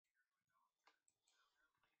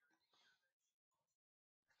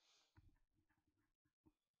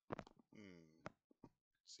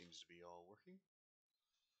seems to be all working.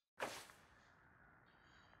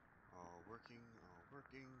 All working,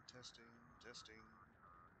 testing, testing.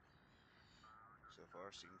 So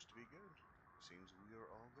far seems to be good. Seems we are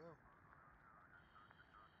all go.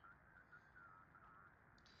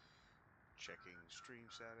 Checking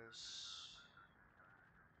stream status.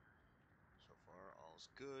 So far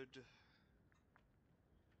all's good.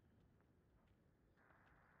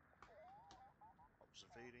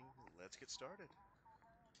 Observating. Let's get started.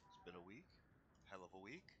 It's been a week. Hell of a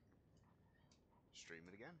week. Stream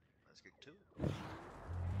it again. Let's get to it. Okay,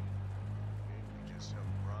 we just helped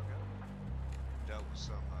Braga. Dealt with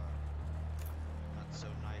some not so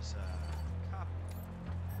nice cop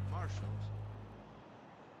marshals.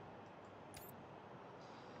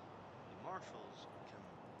 The marshals can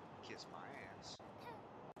kiss my ass.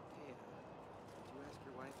 Hey, did you ask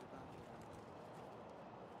your wife about your...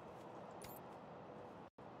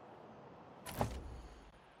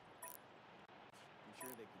 I'm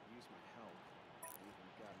sure they could use my help. I even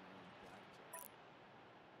got my own blackjack.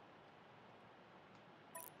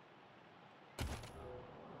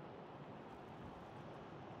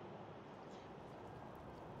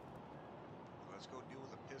 Let's go deal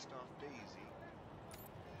with a pissed off Daisy.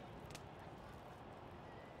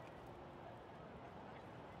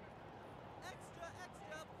 Extra,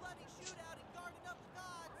 extra, bloody shootout and Garden of the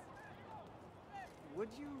Gods! Would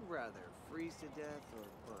you rather freeze to death or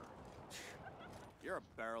burn? You're a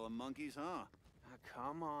barrel of monkeys, huh?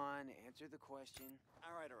 Come on, answer the question.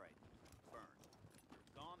 All right. Burn.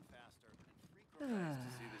 Gone faster and frequent. Nice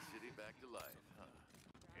to see the city back to life, huh?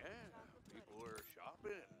 Yeah, people were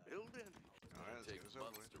shopping, building. Alright, It takes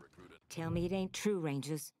months to recruit it. Tell me it ain't true,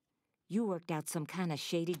 Rangers. You worked out some kind of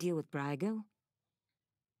shady deal with Brygo?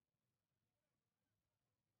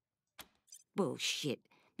 Bullshit.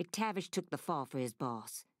 McTavish took the fall for his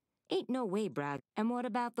boss. Ain't no way, Brygo. And what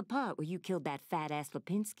about the part where you killed that fat-ass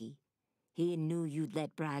Lipinski? He knew you'd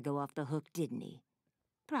let Brygo off the hook, didn't he?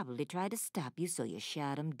 Probably tried to stop you, so you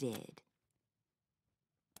shot him dead.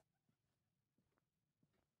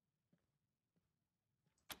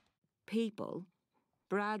 People?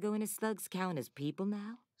 Brygo and his thugs count as people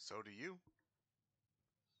now? So do you.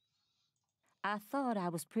 I thought I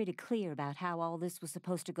was pretty clear about how all this was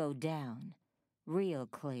supposed to go down. Real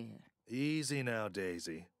clear. Easy now,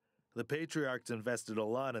 Daisy. The Patriarch's invested a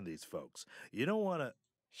lot in these folks. You don't want to...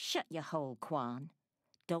 Shut your hole, Quan.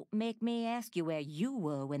 Don't make me ask you where you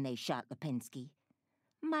were when they shot Lipinski.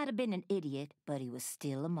 Might have been an idiot, but he was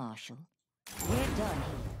still a marshal. We're done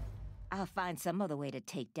here. I'll find some other way to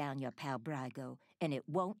take down your pal Brygo, and it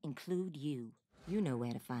won't include you. You know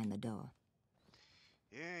where to find the door.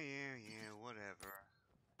 Yeah, whatever.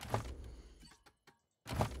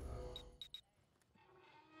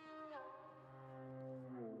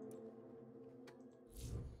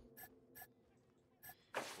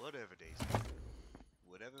 Whatever, Daisy.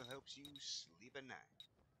 Whatever helps you sleep at night.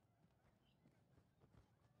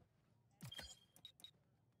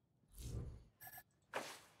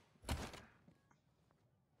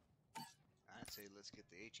 I'd say let's get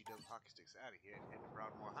the HE double hockey sticks out of here and head to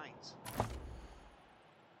Broadmoor Heights.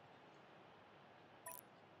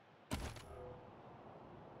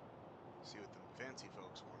 See what them fancy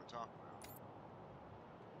folks want to talk about.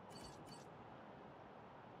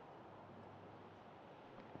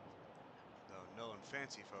 Though knowing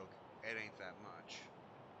fancy folk, it ain't that much.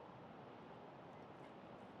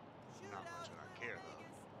 Not much that I care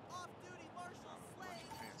though. Off-duty Marshal Not much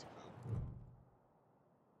Slade! of fancy folk.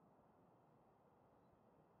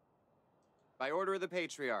 By order of the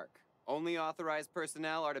Patriarch, only authorized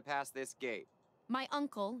personnel are to pass this gate. My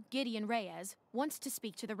uncle, Gideon Reyes, wants to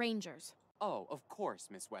speak to the Rangers. Oh, of course,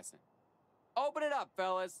 Miss Wesson. Open it up,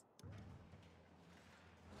 fellas!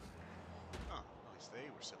 Oh, at least they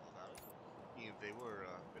were civil about it. Even if they were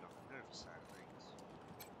a bit on the nervous side of things.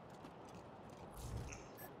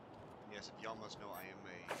 Yes, if y'all must know, I am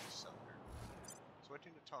a southerner. So I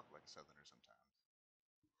tend to talk like a southerner sometimes.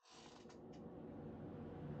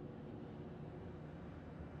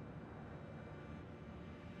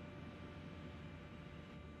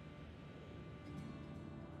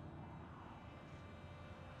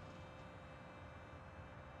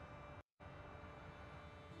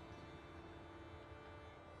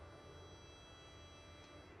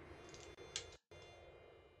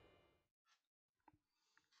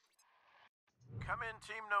 Come in,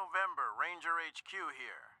 Team November, Ranger HQ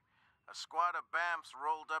here. A squad of BAMFs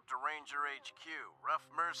rolled up to Ranger HQ, rough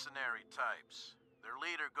mercenary types. Their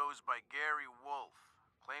leader goes by Gary Wolf,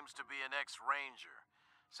 claims to be an ex-Ranger.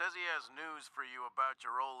 Says he has news for you about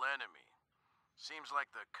your old enemy. Seems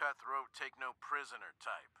like the cutthroat take no prisoner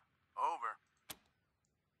type. Over.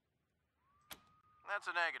 That's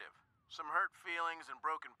a negative. Some hurt feelings and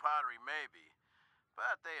broken pottery, maybe.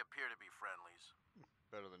 But they appear to be friendlies.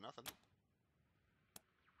 Better than nothing.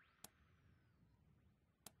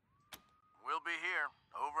 We'll be here.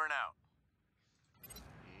 Over and out.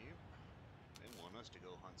 Yep. They want us to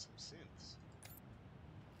go hunt some synths.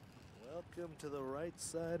 Welcome to the right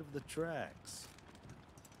side of the tracks.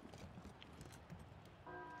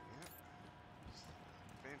 Yep.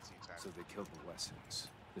 Fancy type. So they killed the Wessons,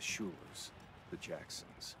 the Schulers, the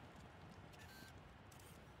Jacksons.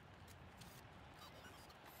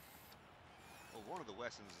 Well, one of the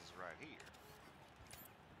Wessons is right here.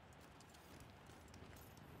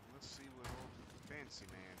 Let's see what old Fancy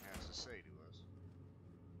Man has to say to us.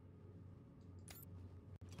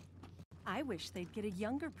 I wish they'd get a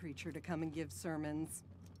younger preacher to come and give sermons.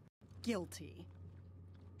 Guilty.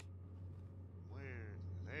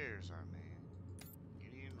 There's our man,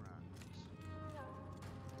 Gideon Rogers.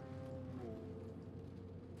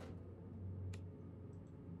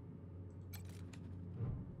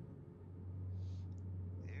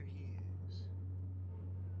 There he is.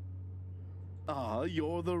 Ah,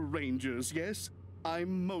 you're the Rangers, yes?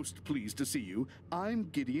 I'm most pleased to see you. I'm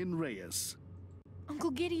Gideon Reyes.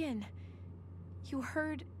 Uncle Gideon, you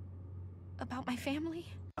heard about my family?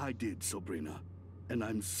 I did, Sabrina, and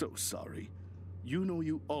I'm so sorry. You know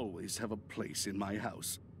you always have a place in my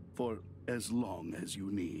house, for as long as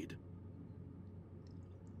you need.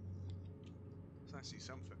 So I see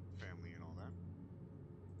some family and all that.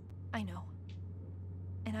 I know.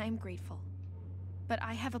 And I am grateful. But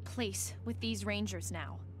I have a place with these Rangers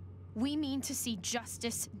now. We mean to see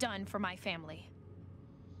justice done for my family.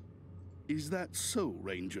 Is that so,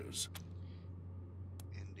 Rangers?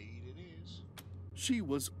 Indeed it is. She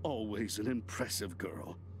was always an impressive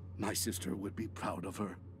girl. My sister would be proud of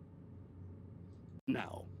her.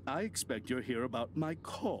 Now, I expect you're here about my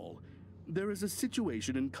call. There is a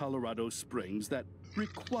situation in Colorado Springs that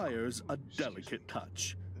requires a delicate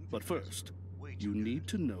touch. But first, you need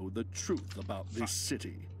to know the truth about this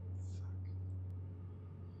city.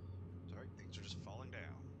 Sorry, things are just falling down.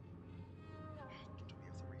 Do we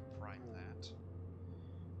have to reprime that?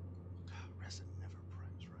 God, resin never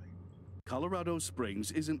primes right. Colorado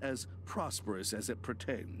Springs isn't as prosperous as it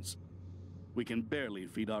pretends. We can barely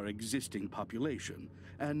feed our existing population,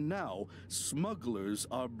 and now smugglers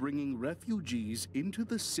are bringing refugees into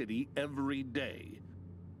the city every day.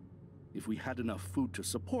 If we had enough food to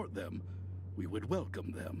support them, we would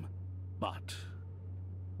welcome them. But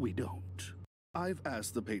we don't. I've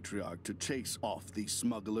asked the Patriarch to chase off these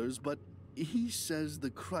smugglers, but he says the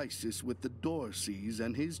crisis with the Dorseys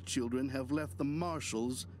and his children have left the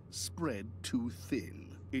marshals spread too thin.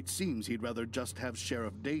 It seems he'd rather just have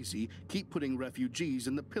Sheriff Daisy keep putting refugees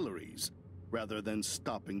in the pillories, rather than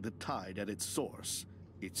stopping the tide at its source.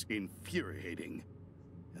 It's infuriating.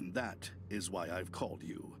 And that is why I've called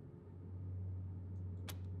you.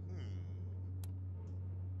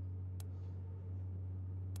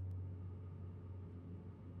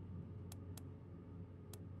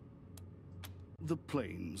 The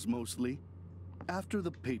plains, mostly. After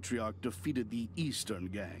the Patriarch defeated the eastern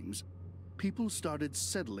gangs, people started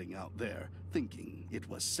settling out there, thinking it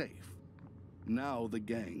was safe. Now the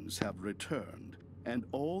gangs have returned, and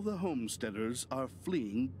all the homesteaders are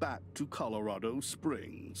fleeing back to Colorado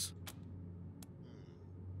Springs.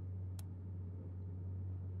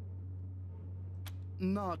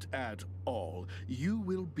 Not at all. You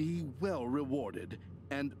will be well rewarded,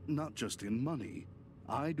 and not just in money.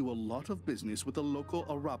 I do a lot of business with the local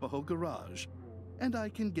Arapaho garage, and I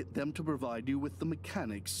can get them to provide you with the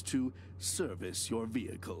mechanics to service your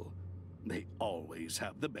vehicle. They always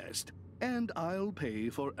have the best, and I'll pay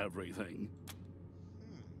for everything.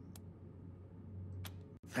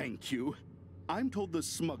 Thank you. I'm told the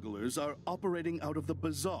smugglers are operating out of the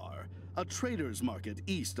Bazaar, a trader's market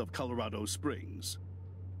east of Colorado Springs.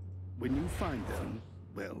 When you find them,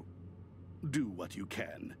 well, do what you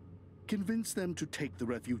can. Convince them to take the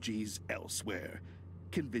refugees elsewhere.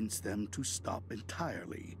 Convince them to stop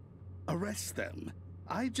entirely. Arrest them.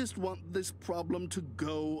 I just want this problem to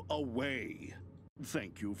go away.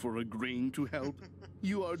 Thank you for agreeing to help.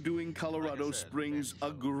 You are doing Colorado Like I said, Springs a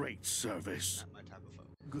folk. great service. Not my type of folk.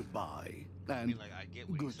 Goodbye, I and mean, like, I get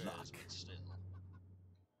what he good says, luck. but still.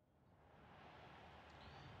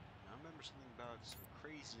 Now, I remember something about some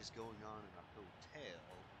craziness going on in a hotel.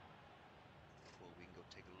 Well, we can go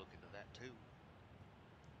take a look into that too.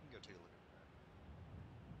 We can go take a look into that.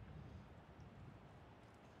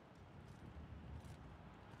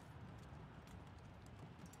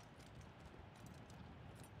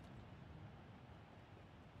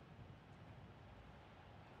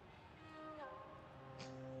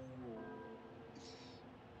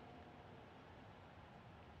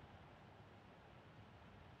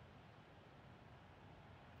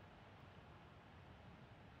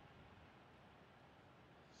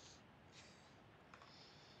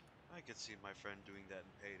 I could see my friend doing that in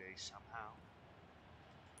Payday somehow.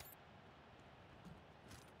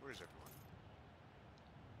 Where's everyone?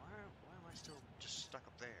 Why am I still just stuck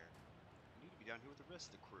up there? I need to be down here with the rest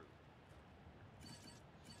of the crew.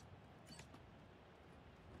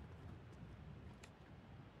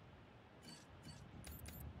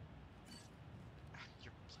 Ah,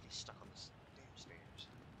 you're bloody stuck on this damn stairs.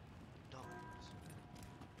 Dogs.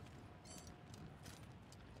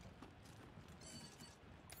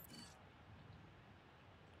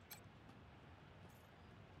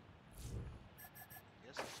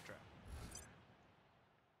 Yes, it's a trap.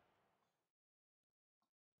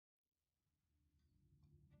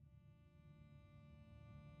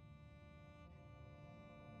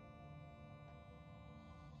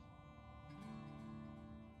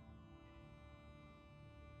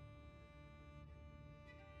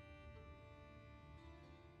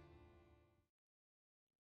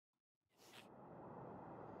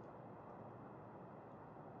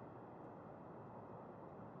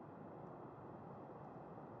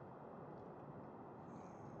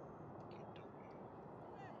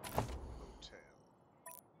 Hotel. I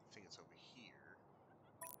think it's over here.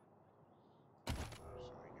 So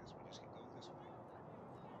I guess we just can go this way.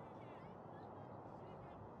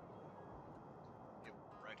 Yep,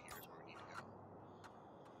 right here is where we need to go.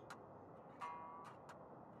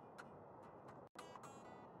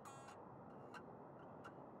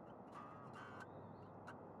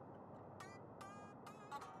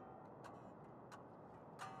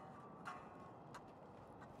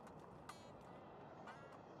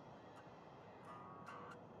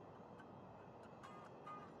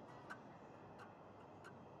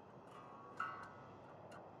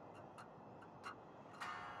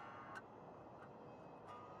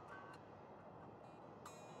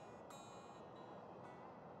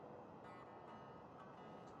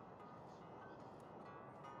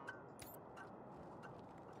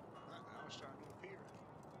 Now it's starting to appear.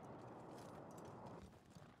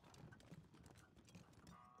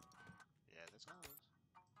 Yeah, that's all it is.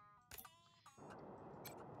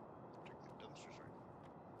 Check the dumpsters right now.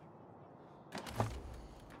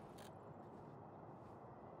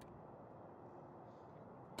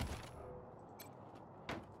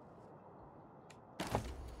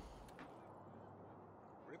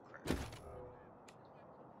 Rib cracker.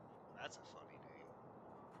 That's a funny name.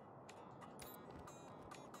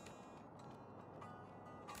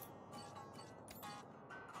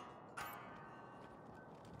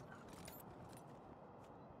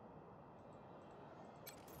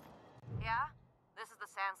 Yeah? This is the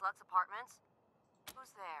Sans Lux Apartments?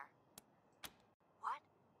 Who's there? What?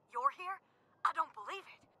 You're here? I don't believe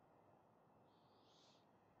it.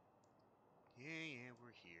 Yeah,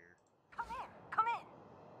 we're here. Come in. Come in.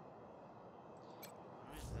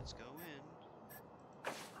 Alright, let's go in.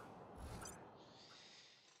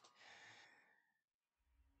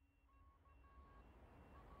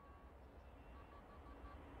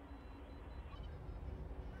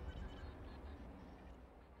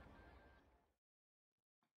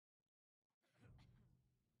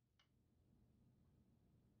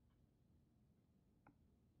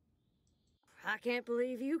 I can't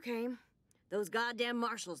believe you came. Those goddamn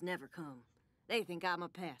marshals never come. They think I'm a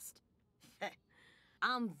pest.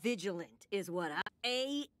 I'm vigilant, is what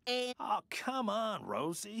I am. Oh, come on,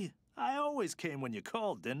 Rosie. I always came when you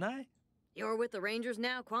called, didn't I? You're with the Rangers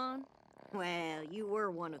now, Quan? Well, you were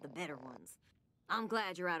one of the better ones. I'm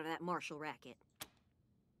glad you're out of that marshal racket.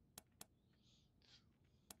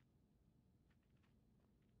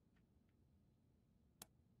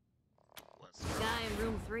 What's Guy in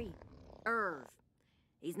room 3, Irv.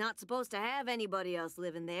 He's not supposed to have anybody else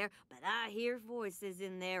living there, but I hear voices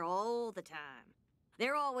in there all the time.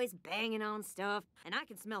 They're always banging on stuff, and I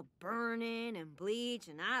can smell burning and bleach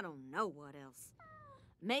and I don't know what else.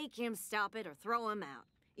 Make him stop it or throw him out.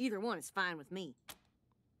 Either one is fine with me.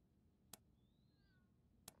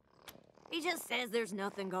 He just says there's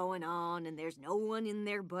nothing going on and there's no one in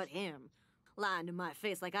there but him. Lying to my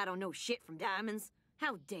face like I don't know shit from diamonds.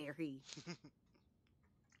 How dare he?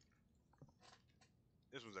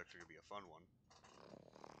 This one's actually gonna be a fun one.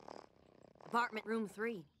 Apartment room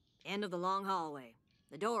 3. End of the long hallway.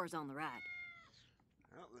 The door's on the right.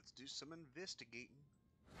 Well, let's do some investigating.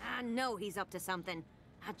 I know he's up to something.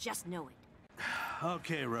 I just know it.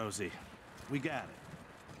 Okay, Rosie. We got it.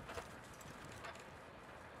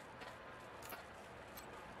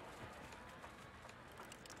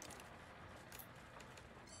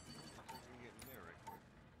 We're getting there right quick.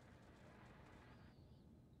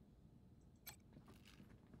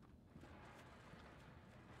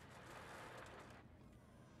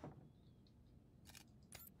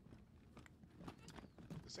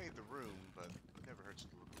 This ain't the room, but it never hurts to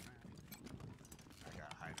look around. I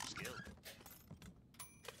got high skill.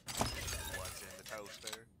 What's in the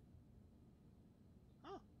toaster?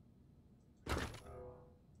 Huh.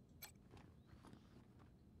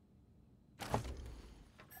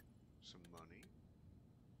 Some money.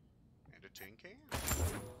 And a tin can.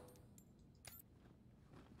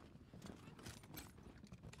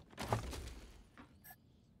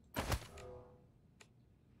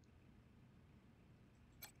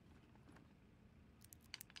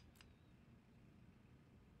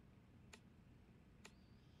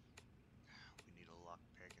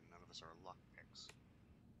 Are lockpicks.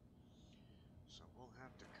 So we'll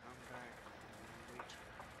have to come back later.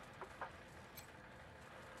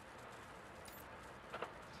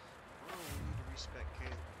 Well, we need to respect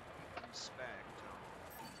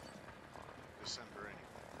December anyway.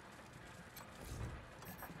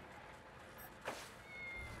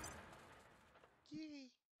 Yay!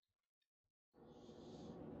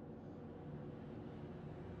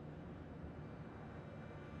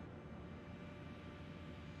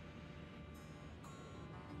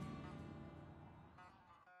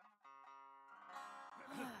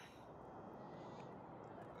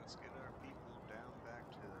 Let's get our people down back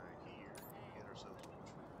to here and get ourselves a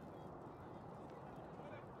tree.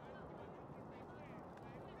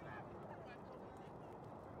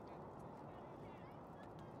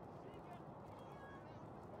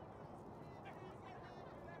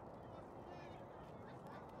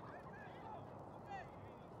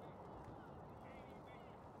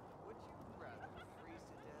 Would you rather freeze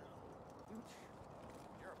to death?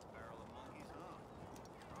 You're a barrel of monkeys, huh?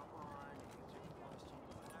 Come on, answer the question.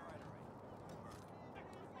 All right.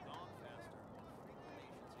 Gone faster. Frequent nation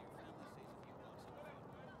so your family stays a few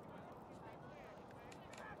blocks away.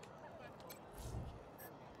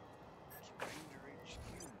 It's Ranger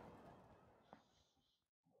HQ.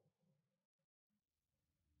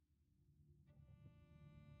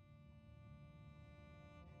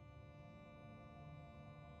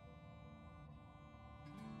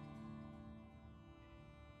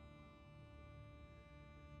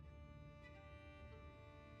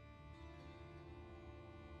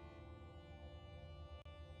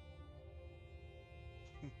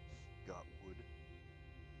 Got wood.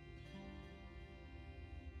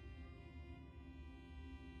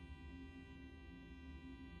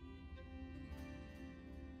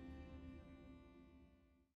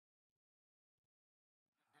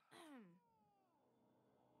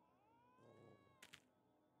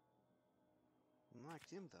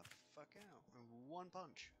 Knocked him the fuck out in one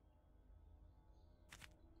punch.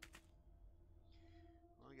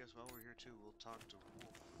 Well, I guess while we're here too, we'll talk to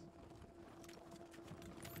Wolf.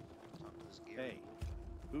 Talk to this Gary Hey, Wolf.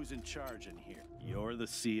 who's in charge in here? You're the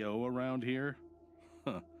CO around here?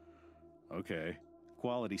 Huh. Okay.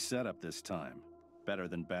 Quality setup this time. Better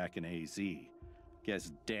than back in AZ.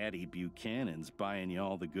 Guess Daddy Buchanan's buying you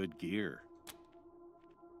all the good gear.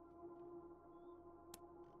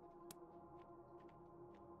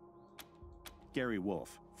 Gary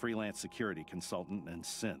Wolf, freelance security consultant and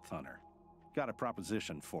synth hunter. Got a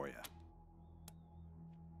proposition for you.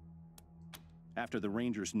 After the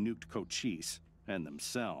Rangers nuked Cochise, and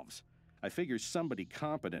themselves, I figured somebody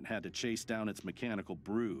competent had to chase down its mechanical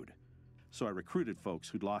brood. So I recruited folks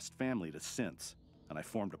who'd lost family to synths, and I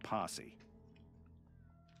formed a posse.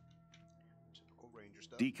 Typical Ranger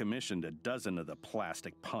stuff. Decommissioned a dozen of the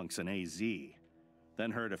plastic punks in AZ.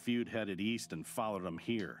 Then heard a feud headed east and followed them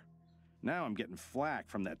here. Now I'm getting flack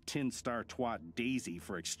from that tin star twat Daisy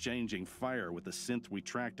for exchanging fire with the synth we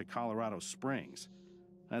tracked to Colorado Springs.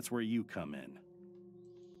 That's where you come in.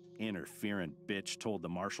 Interferent bitch told the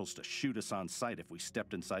marshals to shoot us on sight if we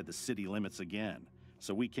stepped inside the city limits again,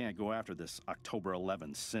 so we can't go after this October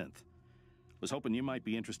 11 synth. Was hoping you might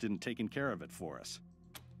be interested in taking care of it for us.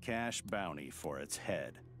 Cash bounty for its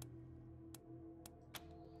head.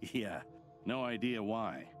 Yeah, no idea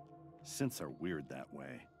why. Synths are weird that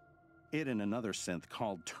way. It and another synth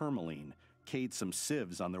called Tourmaline K'd some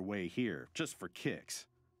civs on their way here, just for kicks.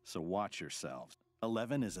 So watch yourselves.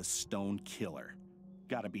 11 is a stone killer.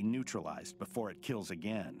 Gotta be neutralized before it kills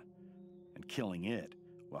again. And killing it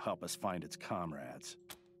will help us find its comrades.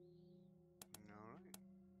 Alright.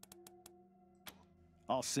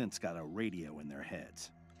 All synths got a radio in their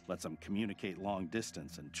heads. Lets them communicate long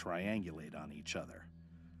distance and triangulate on each other.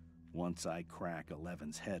 Once I crack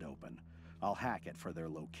 11's head open, I'll hack it for their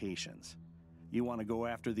locations. You want to go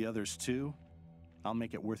after the others too? I'll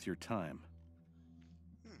make it worth your time.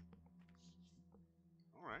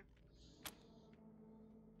 Alright.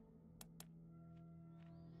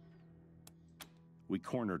 We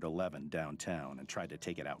cornered 11 downtown and tried to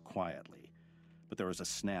take it out quietly. but there was a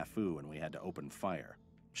snafu and we had to open fire.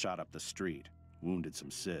 Shot up the street, wounded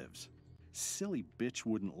some civs. Silly bitch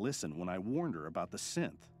wouldn't listen when I warned her about the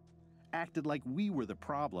synth. Acted like we were the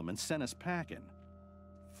problem and sent us packing.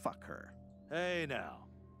 Fuck her. Hey now,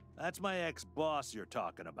 that's my ex-boss you're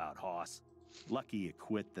talking about, Hoss. Lucky you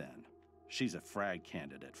quit then. She's a frag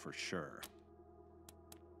candidate for sure.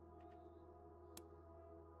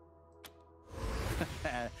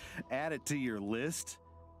 Add it to your list?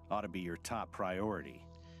 Ought to be your top priority.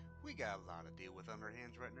 We got a lot to deal with on our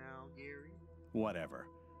hands right now, Gary. Whatever.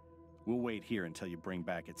 We'll wait here until you bring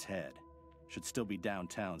back its head. Should still be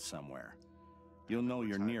downtown somewhere. You'll know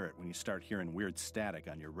you're near it when you start hearing weird static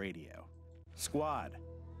on your radio. Squad,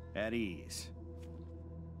 at ease.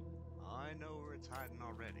 I know where it's hiding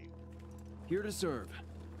already. Here to serve.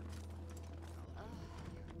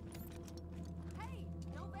 Hey,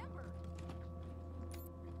 November!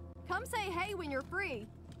 Come say hey when you're free.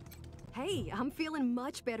 Hey, I'm feeling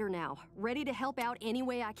much better now. Ready to help out any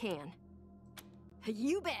way I can.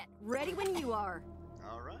 You bet. Ready when you are.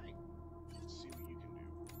 All right. Let's see what you can do.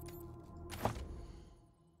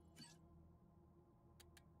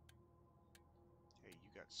 Hey, you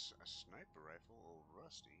got a sniper rifle, old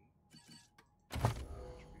Rusty.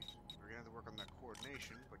 We're gonna have to work on that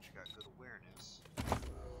coordination, but you got good awareness.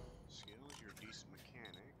 Skills, you're a decent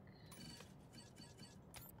mechanic.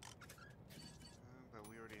 But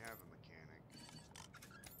we already have a mechanic.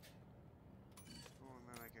 Oh, and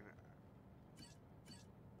then I can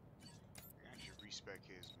actually respec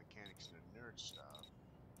his mechanics and the nerd stuff.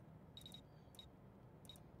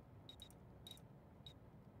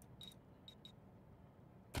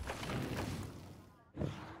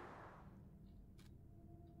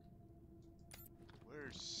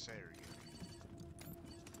 Where's Sergey?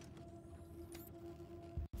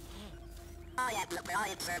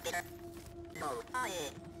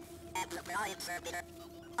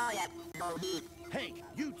 Hey,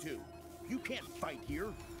 you two! You can't fight here.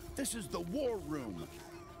 This is the war room.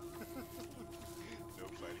 No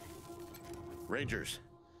fighting. Rangers,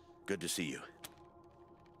 good to see you.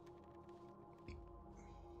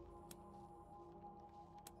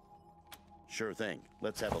 Sure thing.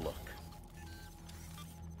 Let's have a look.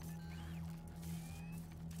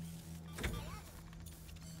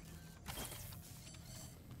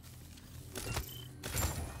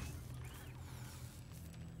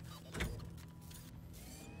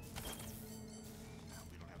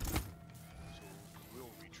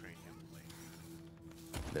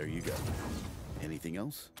 There you go. Anything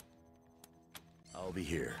else? I'll be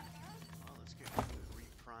here. Well, let's get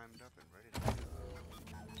re-primed up and ready to go.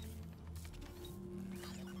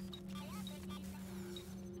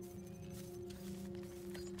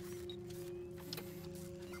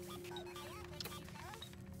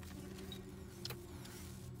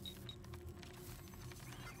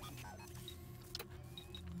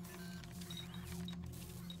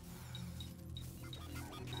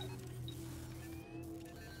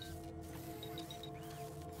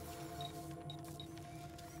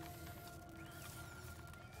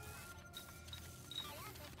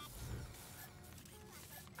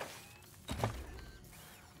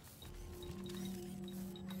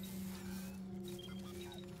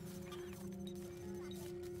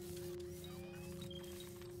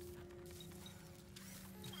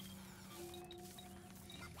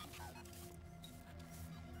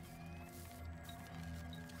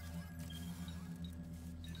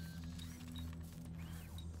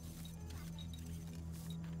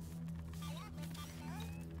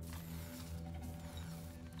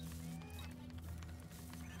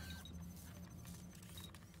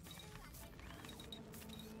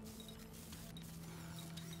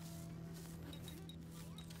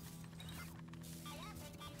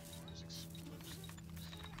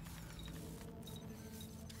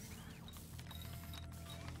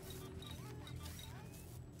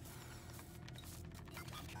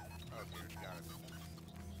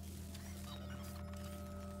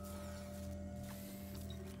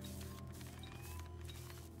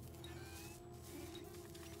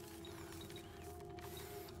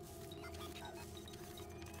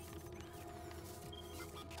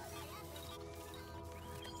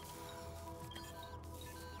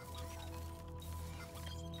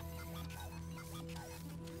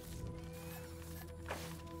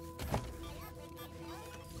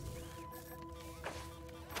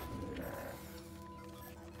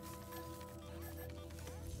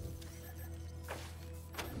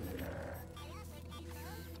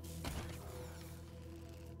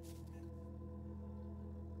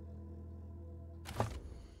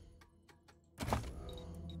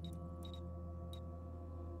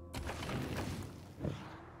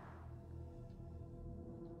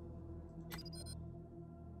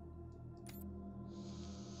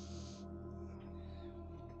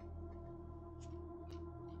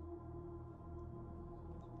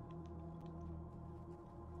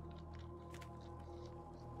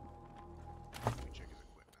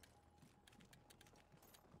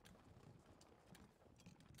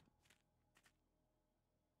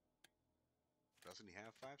 Doesn't he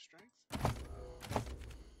have 5 strength? I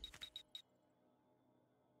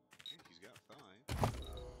think he's got 5.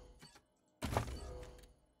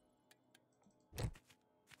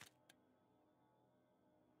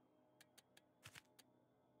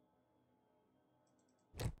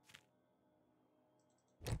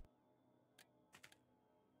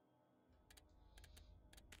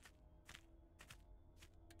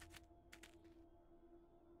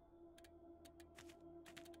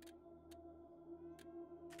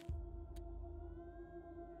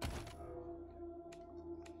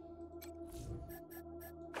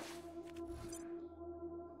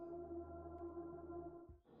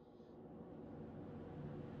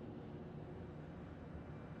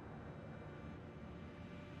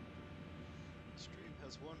 Stream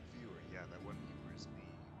has 1 viewer. Yeah, that 1 viewer is me.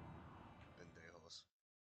 Pendejos.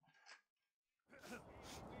 Alright,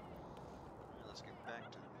 let's get back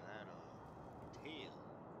to that tail.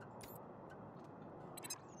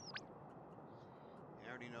 I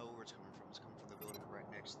already know where it's coming from. It's coming from the building right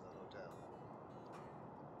next to the hotel.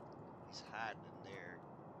 He's hiding in there.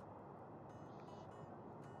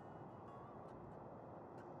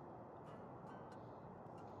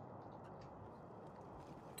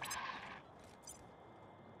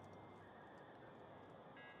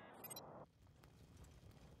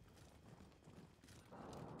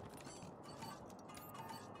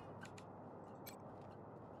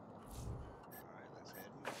 Alright, let's head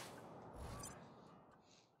in.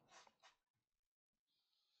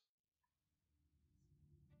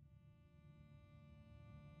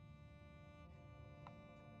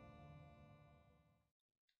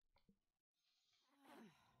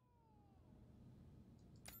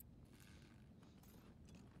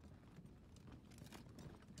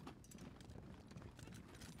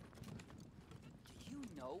 Do you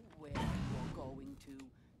know where you're going to?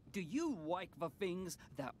 Do you like the things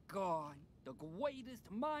that God, the greatest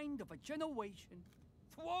mind of a generation,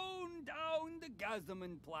 thrown down the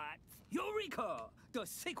Gazaman Plat? Eureka! The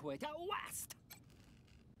secret at last!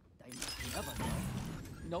 They must never know.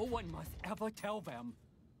 No one must ever tell them.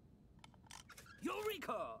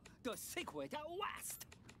 Eureka! The secret at last!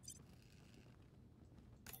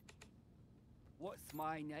 What's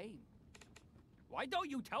my name? Why don't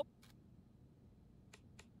you tell?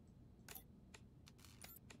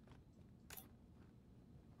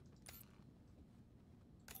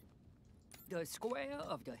 The square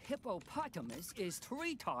of the hippopotamus is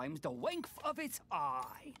 3 times the length of its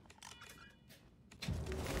eye.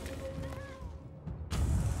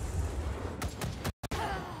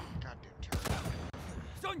 Goddamn turd.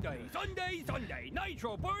 Sunday, Sunday, Sunday,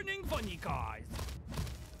 nitro burning funny cars.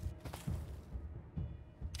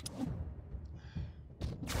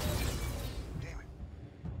 Damn it.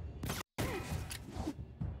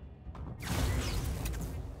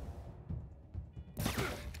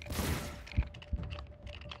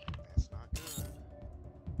 That's not good.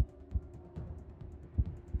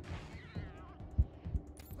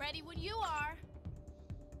 Ready when you are.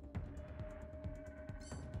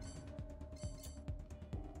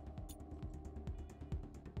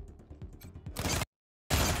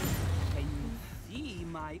 Can you see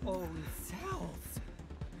my own cells?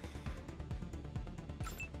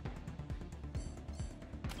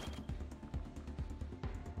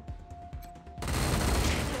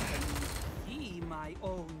 Can you see my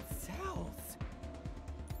own cells?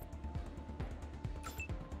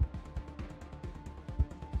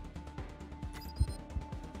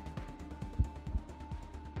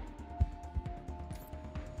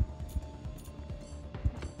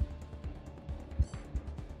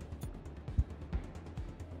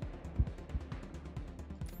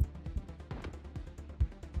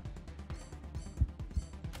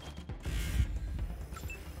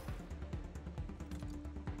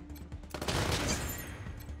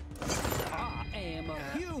 I am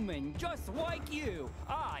a human just like you.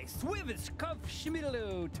 I swivish cuff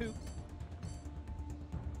schmiddaloo to.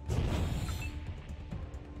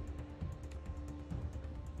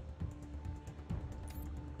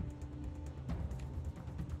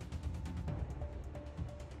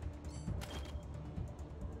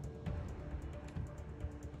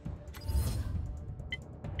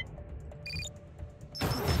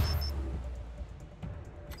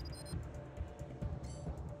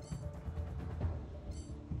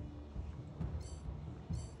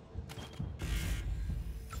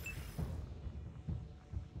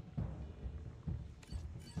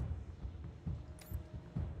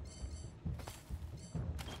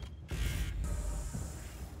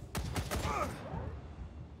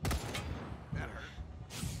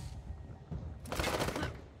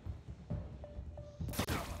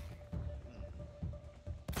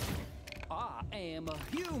 am a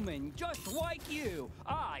human just like you.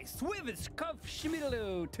 I swivis cuff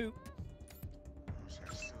schmiddaloo to. See,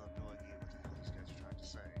 I still have no idea what the hell these guys are trying to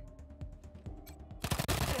say.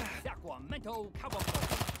 Sacramento Cowboy.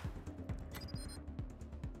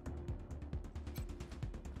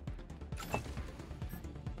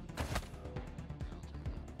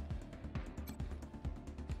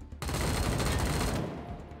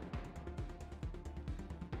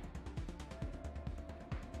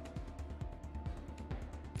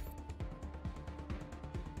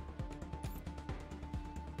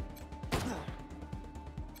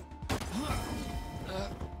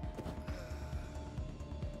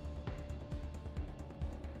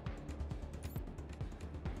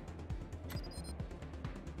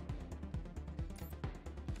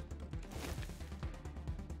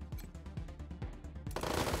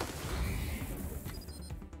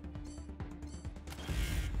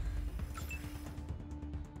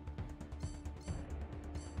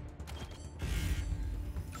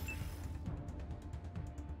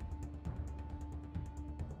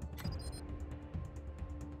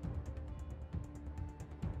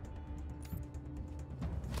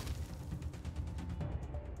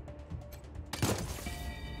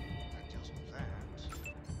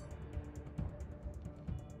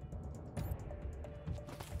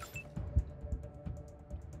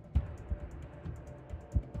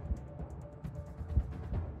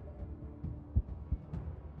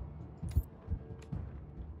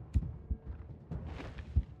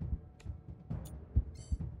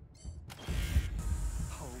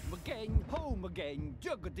 Home again,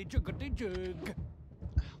 juggity juggity jug.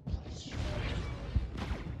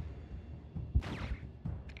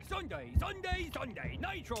 Sunday, Sunday, Sunday,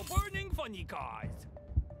 nitro burning funny cars.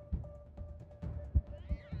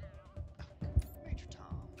 Major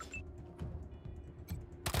Tom.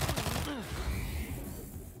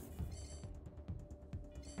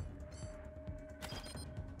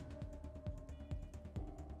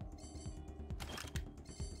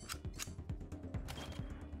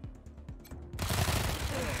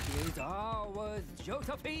 Here's ours,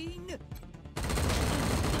 Josephine.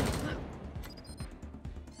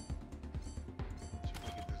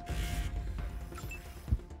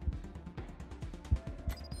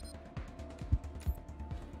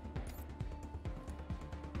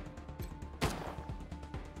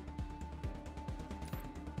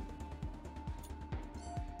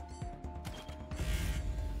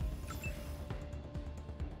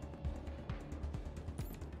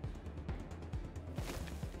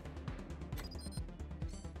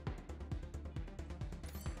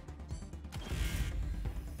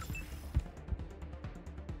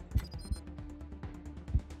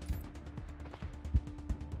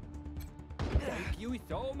 Thank you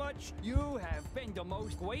so much. You have been the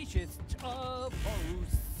most gracious of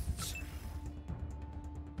hosts.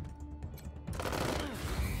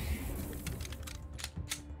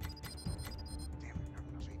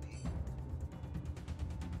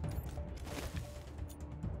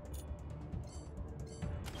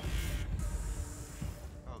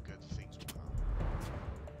 Oh, good things will come.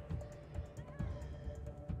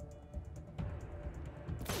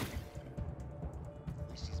 At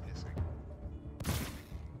least he's missing.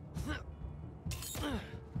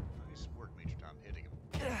 Nice work, Major Tom, hitting him.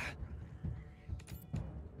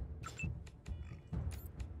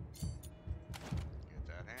 Get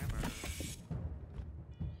that hammer.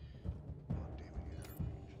 Oh, damn it,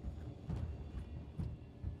 he's out of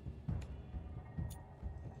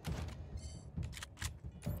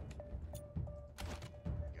range.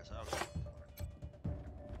 Guess I'll go for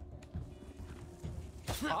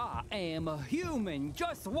it. I am a human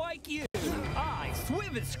just like you. I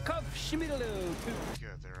swivis cuff schmiddaloo.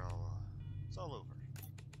 Good, they're all, it's all over.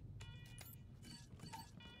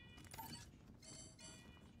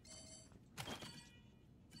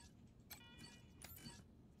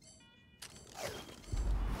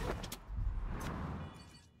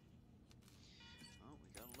 Oh, we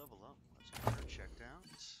gotta level up. Let's get her checked out.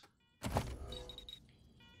 It's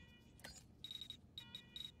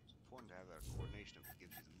important to have that coordination if it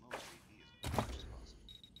gives you the most AP as much as possible.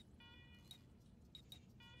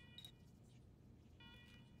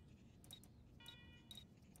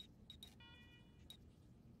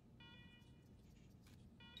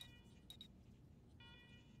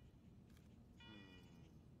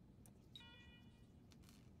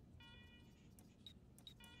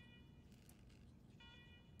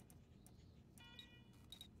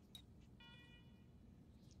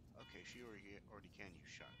 Okay, she already can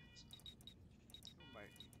use shotguns. Who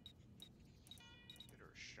might get her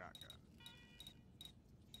a shotgun?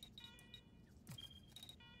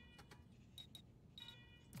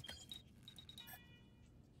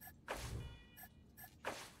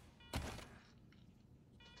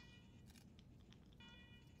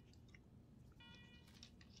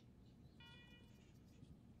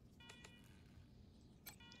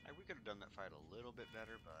 could have done that fight a little bit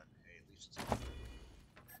better, but hey, at least it's over.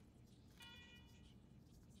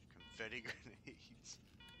 Confetti grenades.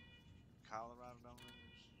 Colorado dollars.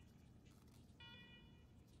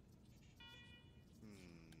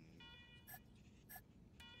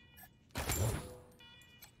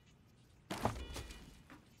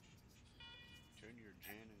 Turn your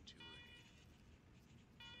gin into a...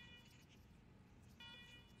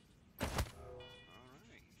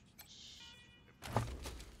 Alright.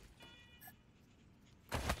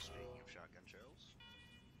 Speaking of shotgun shells.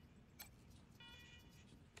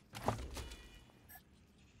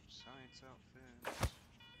 Science outfit.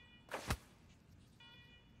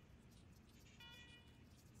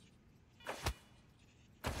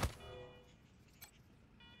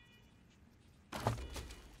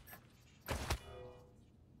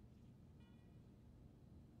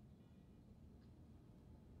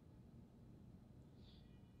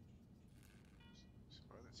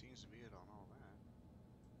 Well, that seems to be it on all that.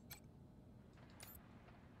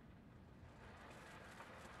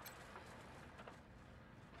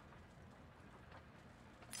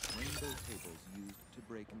 Rainbow tables used to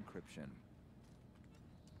break encryption.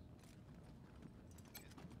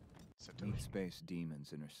 Meet space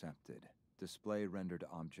demons intercepted. Display rendered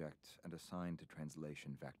objects and assigned to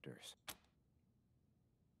translation vectors.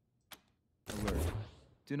 Alert.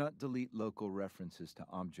 Do not delete local references to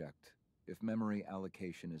object. If memory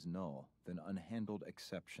allocation is null, then unhandled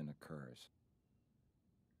exception occurs.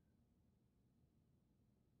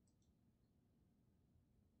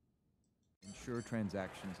 Ensure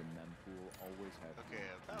transactions in mempool always have... Okay,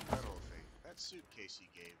 about that whole thing. That suitcase he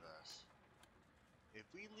gave us. If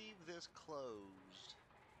we leave this closed,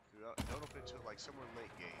 don't open it till like somewhere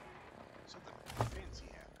late game, something fancy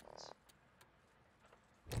happens.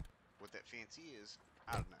 What that fancy is,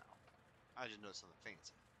 I don't know. I just know something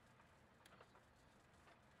fancy.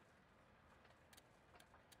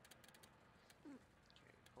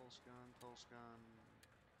 Okay, pulse gun.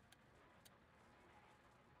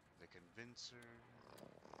 The convincer.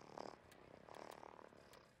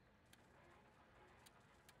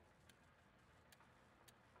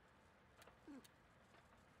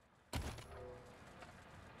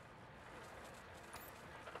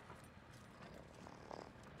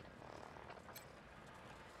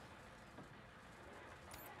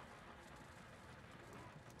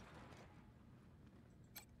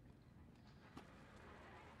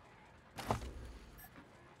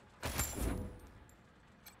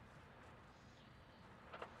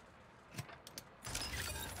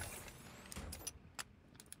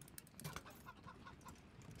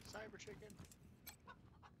 Cyber chicken.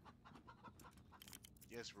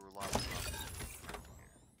 Yes, we're live.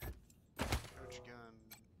 Coach gun.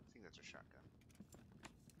 I think that's a shotgun.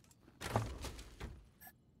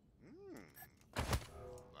 A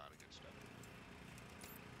lot of good stuff.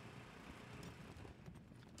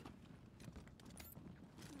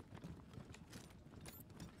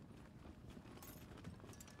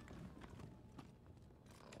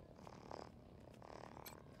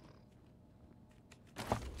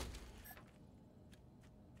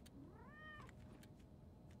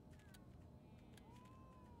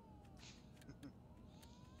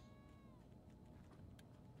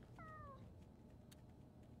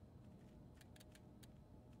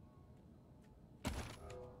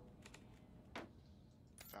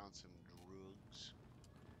 Found some drugs.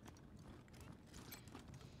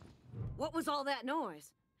 What was all that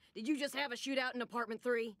noise? Did you just have a shootout in apartment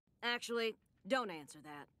 3? Actually, don't answer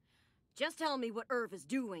that. Just tell me what Irv is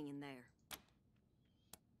doing in there.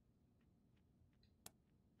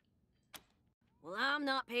 Well, I'm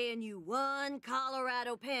not paying you one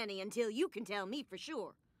Colorado penny until you can tell me for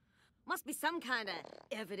sure. Must be some kind of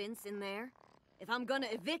evidence in there. If I'm gonna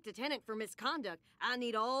evict a tenant for misconduct, I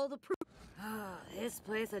need all the proof. This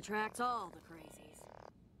place attracts all the crazies.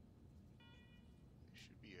 There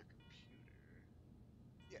should be a computer.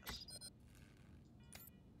 Yes.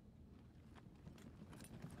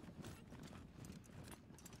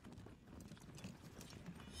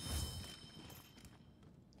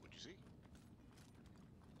 What'd you see?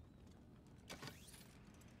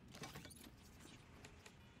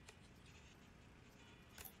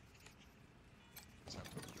 Let's have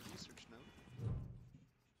a look at the research note.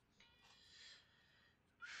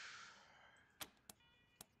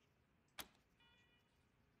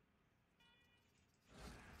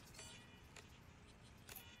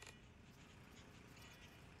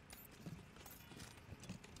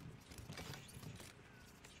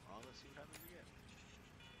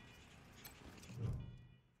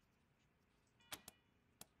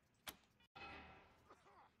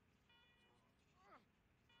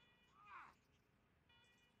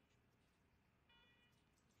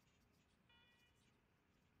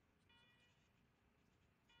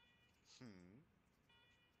 He's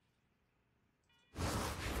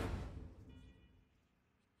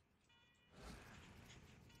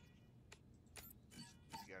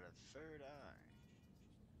got a third eye.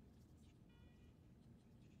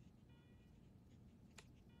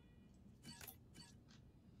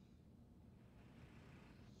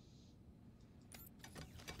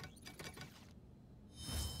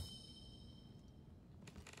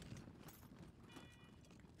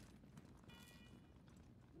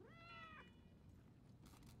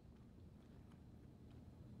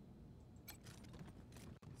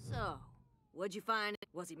 So, what'd you find?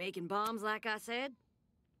 Was he making bombs like I said?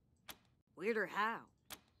 Weirder how?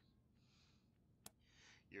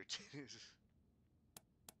 Your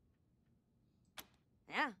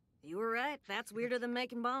Yeah, you were right. That's weirder than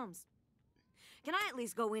making bombs. Can I at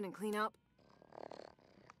least go in and clean up?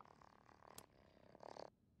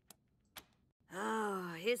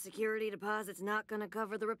 Oh, his security deposit's not gonna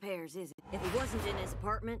cover the repairs, is it? If he wasn't in his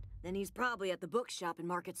apartment, then he's probably at the bookshop in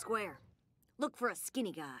Market Square. Look for a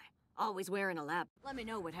skinny guy, always wearing a lab. Let me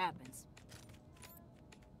know what happens.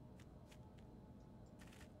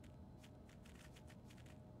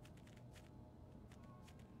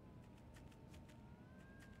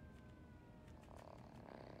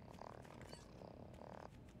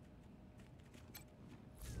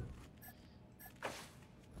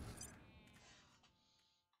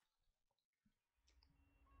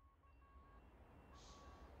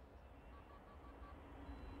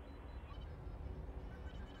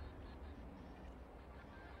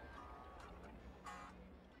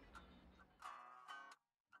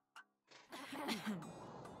 Oh,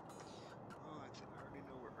 I already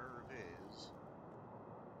know where Irv is.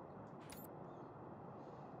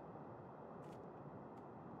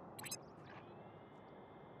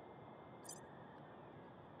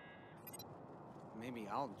 Maybe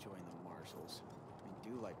I'll join the marshals. I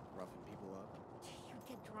do like roughing people up. You'd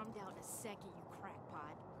get drummed out in a second, you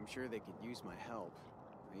crackpot. I'm sure they could use my help.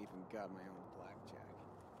 I even got my own blackjack.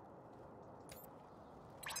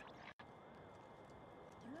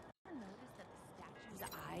 Do you ever notice that the statue's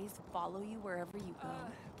eyes follow you wherever you go?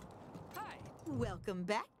 Hi. Welcome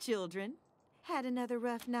back, children. Had another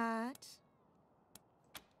rough night?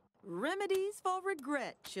 Remedies for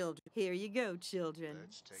regret, children. Here you go, children.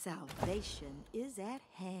 Salvation is at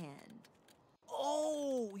hand.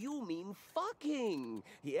 Oh, you mean fucking.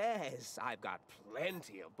 Yes, I've got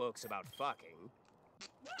plenty of books about fucking.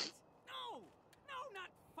 What? No! No,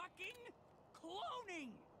 not fucking! Cloning!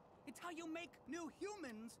 It's how you make new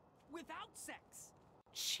humans without sex.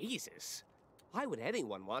 Jesus. Why would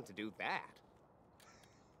anyone want to do that?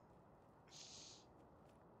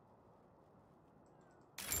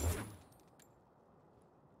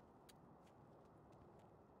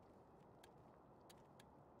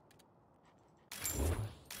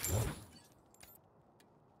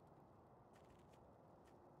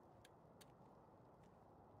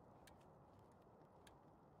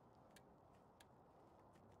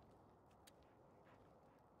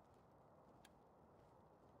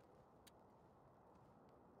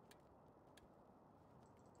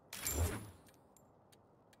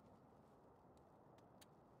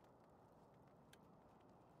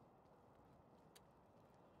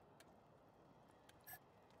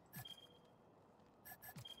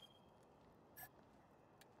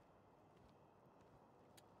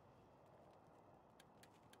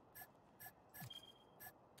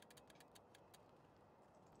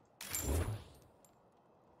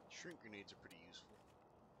 Shrink grenades are pretty useful.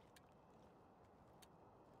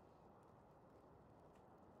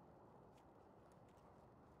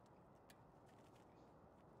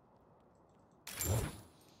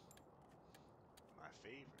 My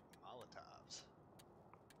favorite, Molotovs.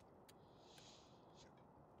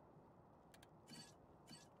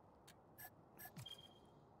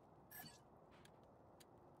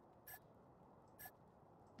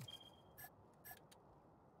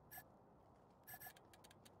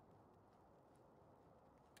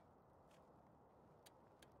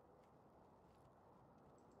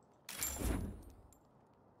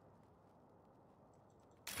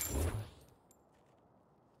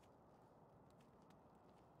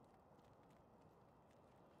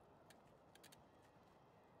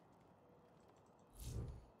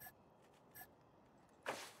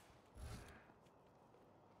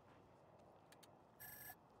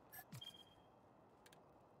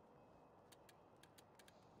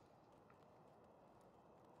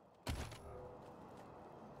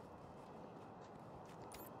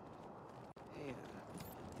 Hey,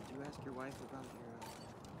 did you ask your wife about your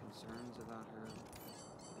concerns about her ability?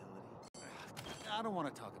 I don't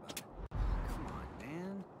want to talk about it. Come on,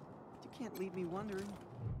 man. You can't leave me wondering.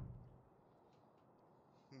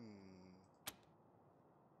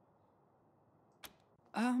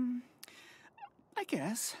 I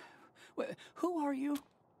guess. Who are you?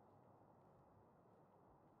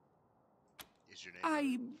 Is your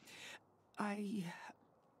name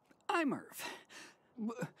I'm Irv.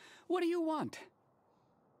 What do you want?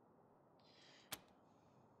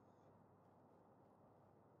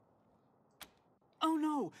 Oh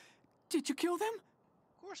no! Did you kill them?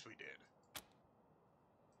 Of course we did.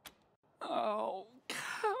 Oh,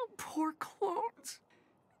 poor clones.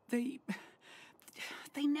 They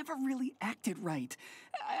never really acted right.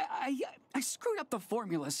 I screwed up the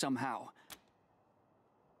formula somehow.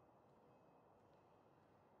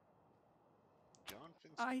 John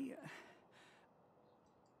Finster.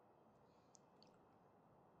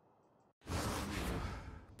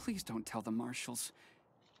 Please don't tell the marshals,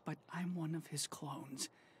 but I'm one of his clones.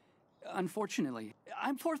 Unfortunately,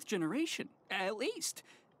 I'm 4th generation, at least.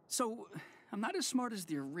 So, I'm not as smart as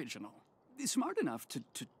the original. Smart enough to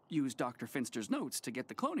use Dr. Finster's notes to get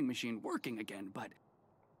the cloning machine working again, but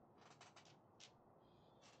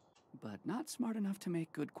not smart enough to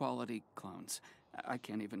make good quality clones. I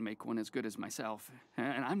can't even make one as good as myself,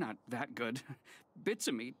 and I'm not that good. Bits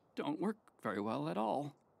of me don't work very well at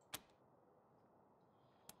all.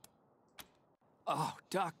 Oh,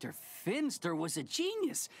 Dr. Finster was a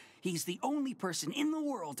genius. He's the only person in the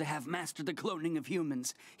world to have mastered the cloning of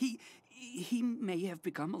humans. He may have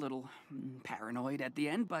become a little paranoid at the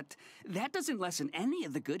end, but that doesn't lessen any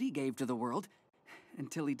of the good he gave to the world.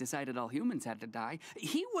 Until he decided all humans had to die.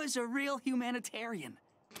 He was a real humanitarian.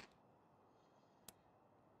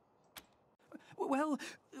 Well,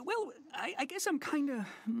 I guess I'm kinda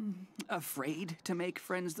afraid to make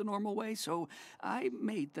friends the normal way, so I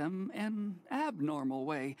made them an abnormal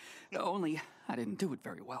way. Only I didn't do it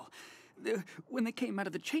very well. When they came out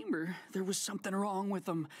of the chamber, there was something wrong with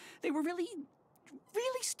them. They were really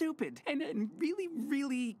stupid and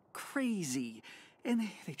really crazy.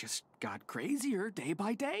 And they just got crazier day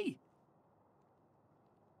by day.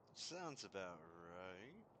 Sounds about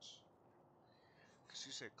right. Because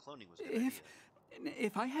you said cloning was a good idea.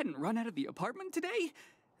 If I hadn't run out of the apartment today,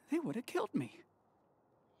 they would have killed me.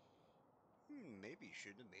 Maybe you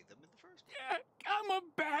shouldn't have made them in the first place. I'm a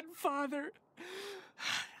bad father.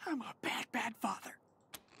 I'm a bad father.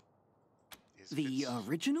 The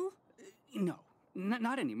original? No,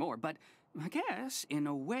 not anymore, but I guess, in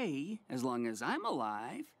a way, as long as I'm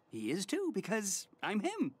alive, he is too, because I'm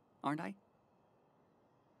him, aren't I?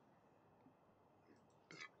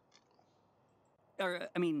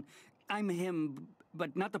 I'm him,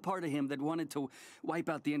 but not the part of him that wanted to wipe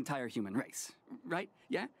out the entire human race, right?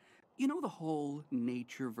 Yeah? You know the whole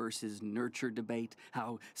nature versus nurture debate?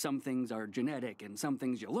 How some things are genetic and some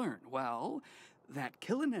things you learn? Well, that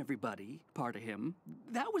killing everybody part of him,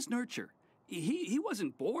 that was nurture. He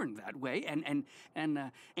wasn't born that way, and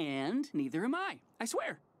neither am I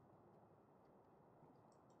swear.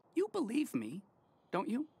 You believe me, don't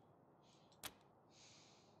you?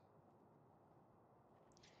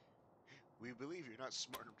 We believe you're not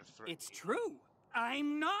smart enough to threaten. It's true.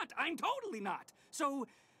 I'm not. I'm totally not. So,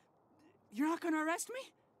 you're not gonna arrest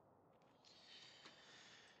me?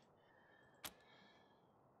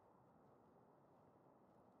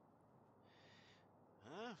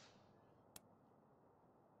 Huh?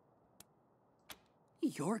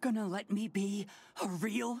 You're gonna let me be a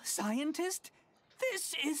real scientist?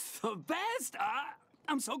 This is the best!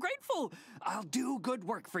 I'm so grateful! I'll do good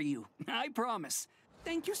work for you, I promise.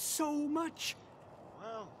 Thank you so much.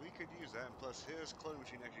 Well, we could use that, and plus his cloning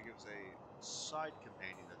machine actually gives a side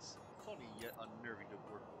companion that's funny yet unnerving to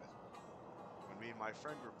work with. When me and my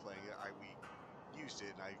friend were playing it, we used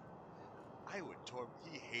it, and I would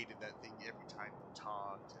he hated that thing every time we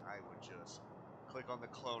talked, and I would just click on the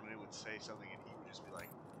clone and it would say something, and he would just be like,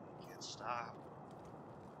 "Can't stop."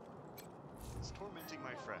 It's tormenting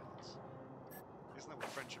my friends. Isn't that what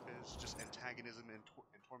friendship is? Just antagonism and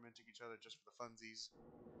tormenting each other just for the funsies?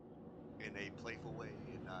 In a playful way,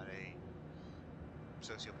 and not a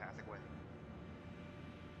sociopathic way.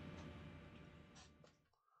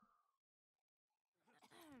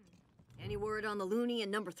 Any word on the loony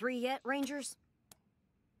in number 3 yet, Rangers?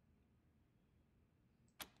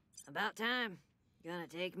 About time. Gonna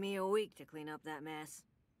take me a week to clean up that mess.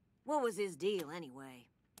 What was his deal, anyway?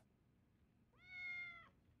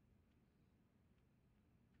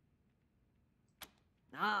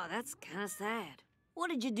 Ah, that's kinda sad. What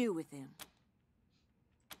did you do with him?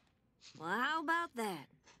 Well, how about that?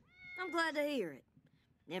 I'm glad to hear it.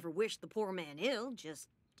 Never wished the poor man ill, just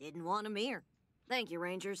didn't want him here. Thank you,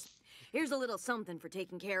 Rangers. Here's a little something for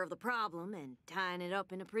taking care of the problem and tying it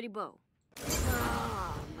up in a pretty bow.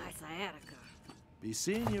 Oh, my sciatica. Be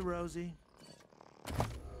seeing you, Rosie.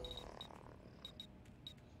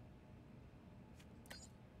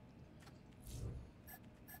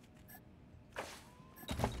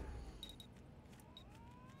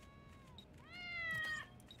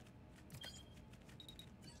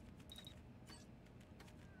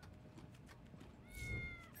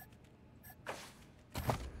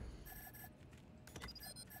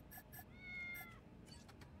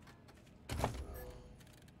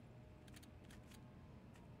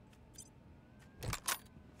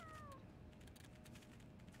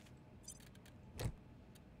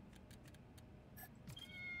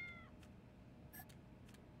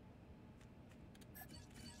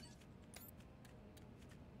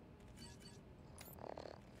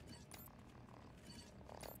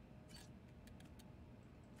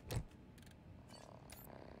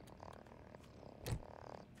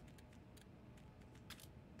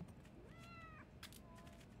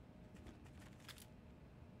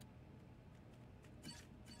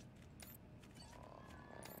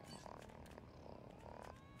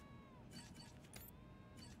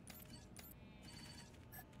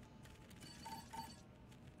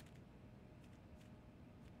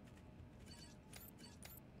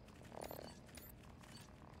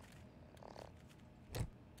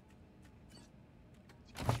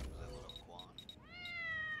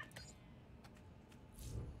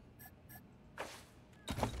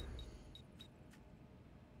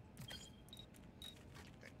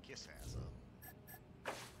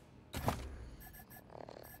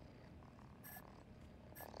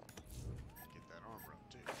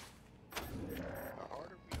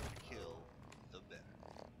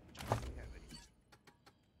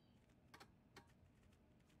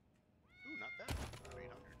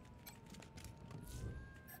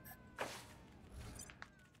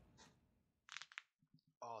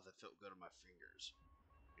 felt good on my fingers.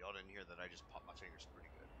 Y'all didn't hear that. I just popped my fingers pretty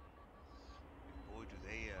good. And boy, do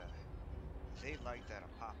they like that a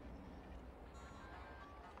popping.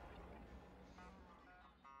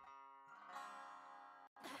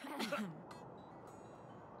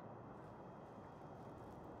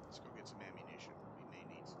 Let's go get some ammunition. We may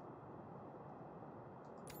need some.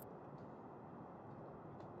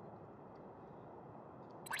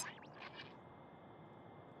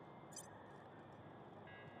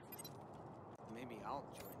 Maybe I'll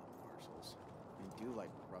join the marshals. They do like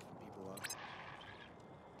roughing people up.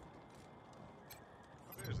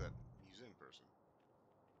 Oh, there's that museum person.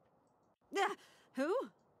 Who?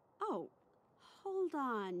 Oh, hold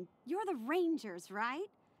on. You're the Rangers, right?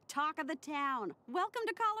 Talk of the town. Welcome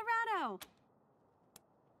to Colorado.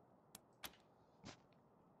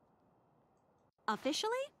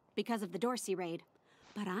 Officially, because of the Dorsey raid.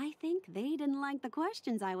 But I think they didn't like the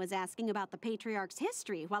questions I was asking about the Patriarch's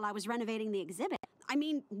history while I was renovating the exhibit. I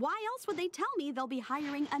mean, why else would they tell me they'll be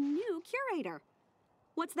hiring a new curator?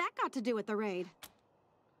 What's that got to do with the raid?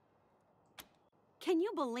 Can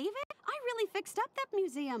you believe it? I really fixed up that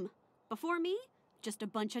museum. Before me, just a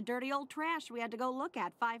bunch of dirty old trash we had to go look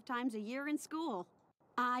at 5 times a year in school.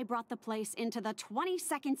 I brought the place into the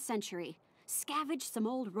 22nd century. Scavenged some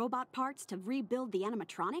old robot parts to rebuild the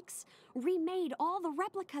animatronics, remade all the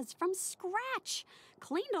replicas from scratch,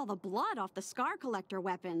 cleaned all the blood off the scar collector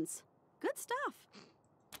weapons. Good stuff.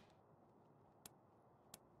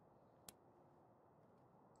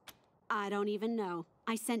 I don't even know.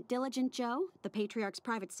 I sent Diligent Joe, the Patriarch's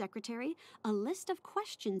private secretary, a list of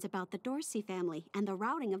questions about the Dorsey family and the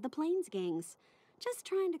routing of the Plains gangs. Just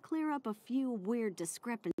trying to clear up a few weird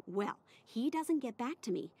discrepancies. Well, he doesn't get back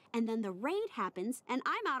to me, and then the raid happens, and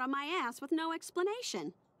I'm out on my ass with no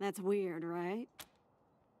explanation. That's weird, right?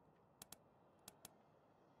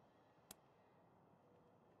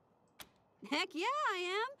 Heck yeah, I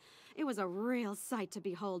am. It was a real sight to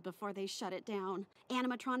behold before they shut it down.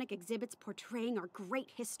 Animatronic exhibits portraying our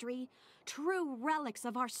great history, true relics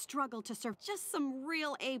of our struggle to serve. Just some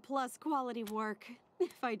real A-plus quality work,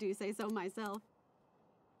 if I do say so myself.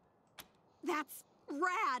 That's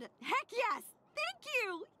rad! Heck yes! Thank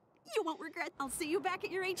you! You won't regret. I'll see you back at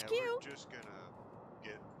your HQ. Yeah, we're just gonna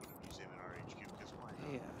put a museum in our HQ because why not?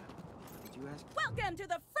 Hey, did you ask? Welcome to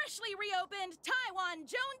the freshly reopened Taiwan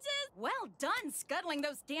Joneses. Well done scuttling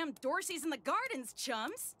those damn Dorseys in the gardens,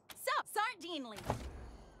 chums. Sup, Sardine Lee?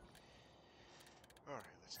 All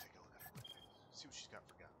right, let's take a look at her weapon. See what she's got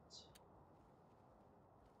for guns.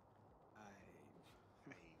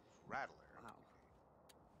 A rattler. Wow.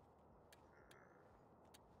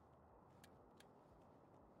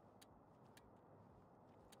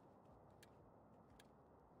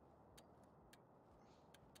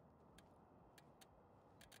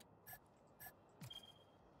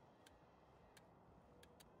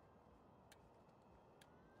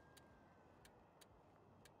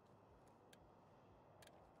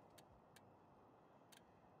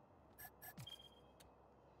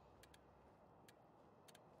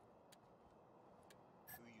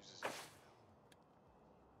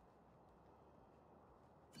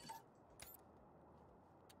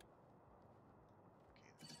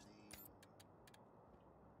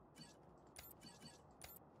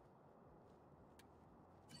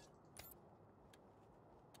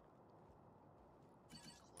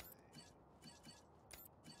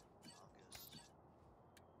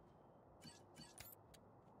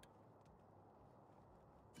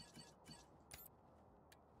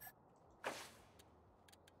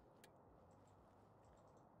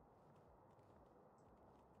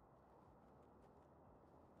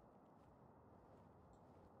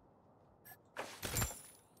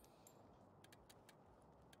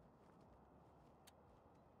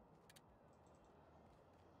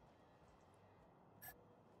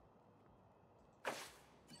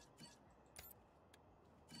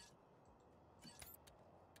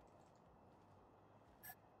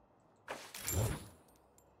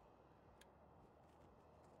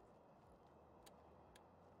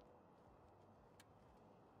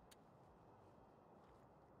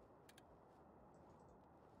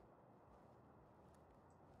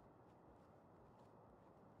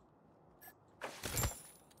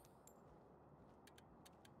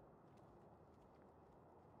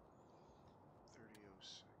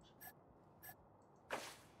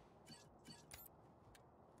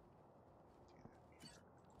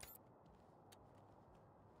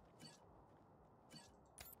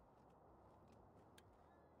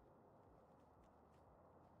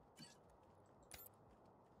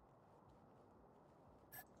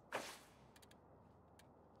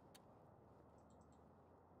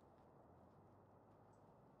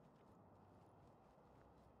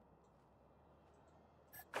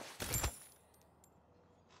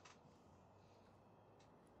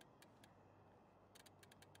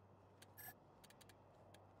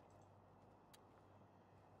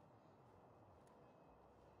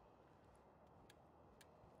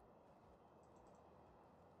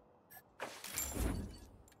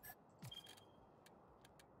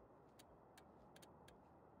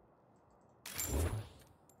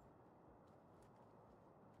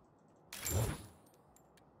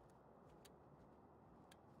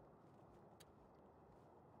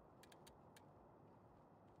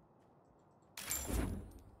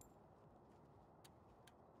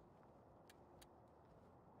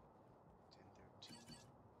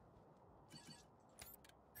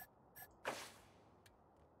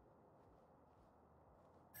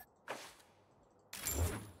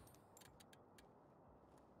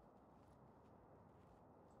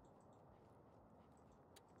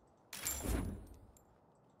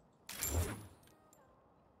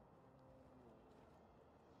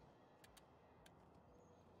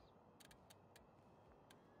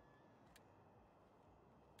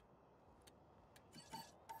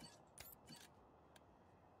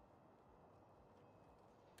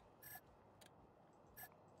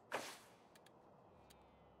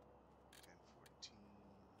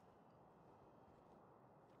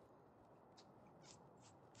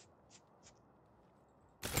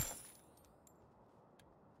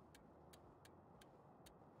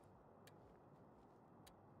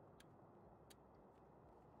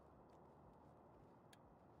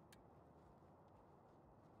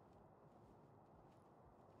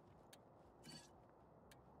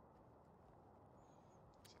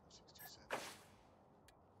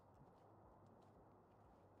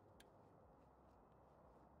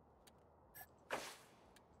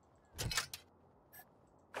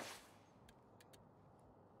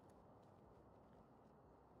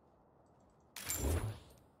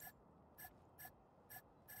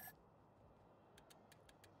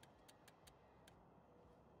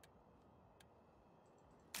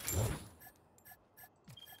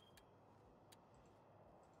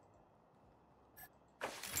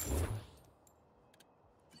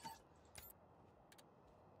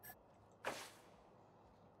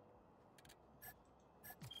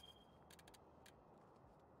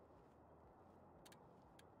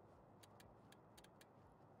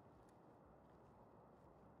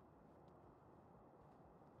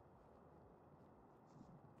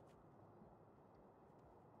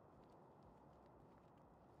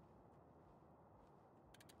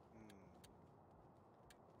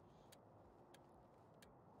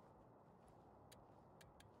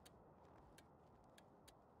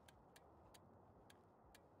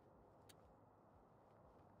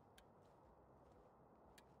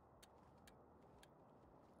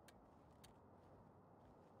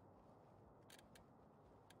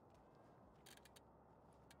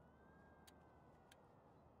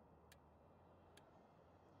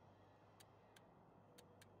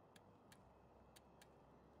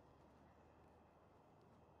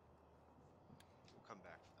 We'll come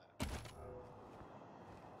back for that.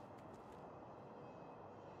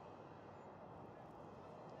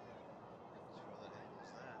 So where the heck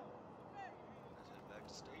was that? Let's head back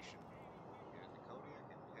to station. Get the Kodiak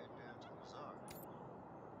and head down to Bazaar.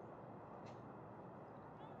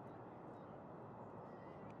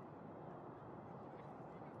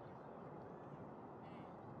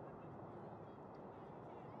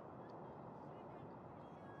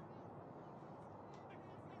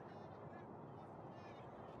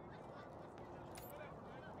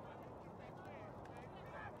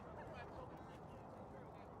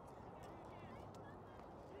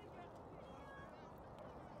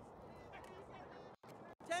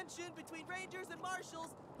 Tension between Rangers and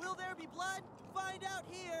Marshals. Will there be blood? Find out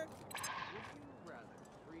here. Would you rather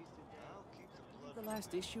freeze to death? I'll keep the blood. The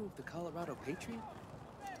last issue of the Colorado Patriot?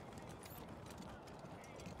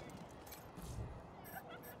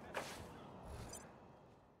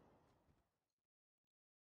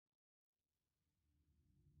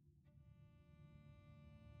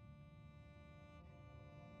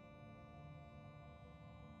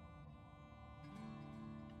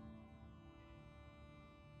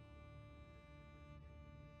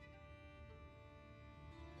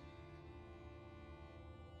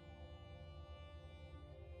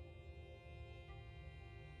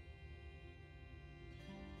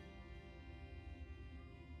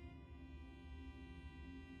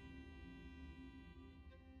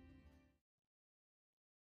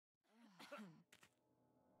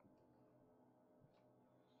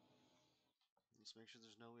 Let's make sure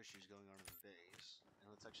there's no issues going on in the base. And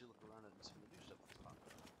let's actually look around and see what new stuff that's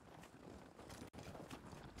popping up.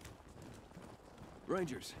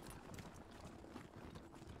 Rangers.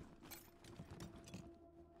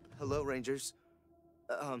 Hello, Rangers.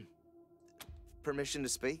 Permission to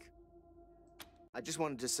speak? I just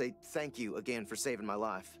wanted to say thank you again for saving my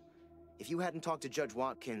life. If you hadn't talked to Judge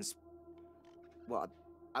Watkins, well,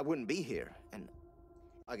 I wouldn't be here, and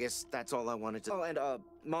I guess that's all I wanted to— Oh, and,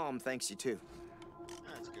 Mom thanks you, too.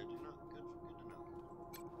 That's good to know.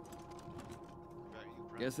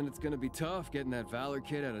 Guessing it's gonna be tough getting that Valor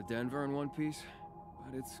kid out of Denver in one piece,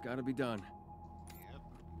 but it's gotta be done. Yep.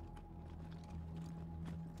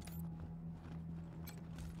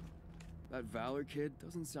 That Valor kid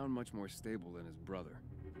doesn't sound much more stable than his brother.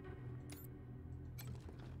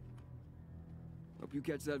 Hope you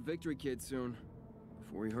catch that Victory kid soon,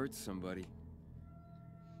 before he hurts somebody.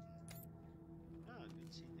 Ah,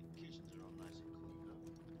 good to see the kitchens are all nice and cleaned up.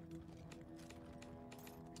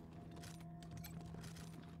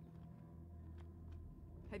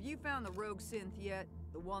 Have you found the rogue synth yet?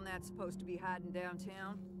 The one that's supposed to be hiding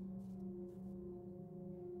downtown?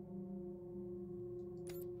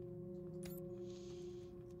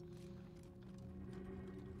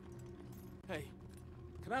 Hey,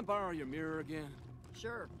 can I borrow your mirror again?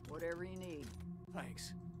 Sure, whatever you need.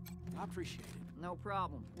 Thanks. I appreciate it. No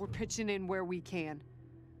problem. We're pitching in where we can.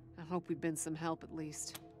 I hope we've been some help at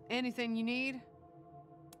least. Anything you need?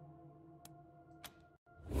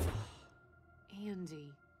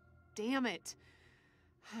 Andy. Damn it.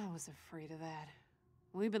 I was afraid of that.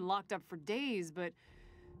 We've been locked up for days, but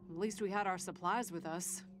at least we had our supplies with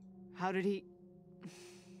us. How did he—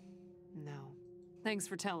 No. Thanks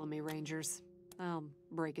for telling me, Rangers. I'll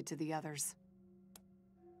break it to the others.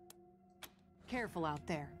 Careful out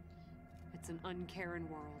there. It's an uncaring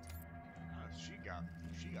world. She got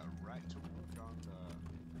right to work on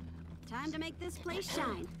the... Time to make this place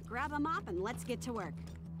shine. Grab a mop and let's get to work.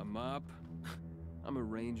 A mop? I'm a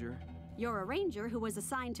ranger. You're a ranger who was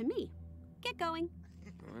assigned to me. Get going.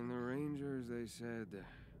 Join the Rangers, they said.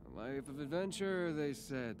 A life of adventure, they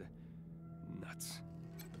said. Nuts.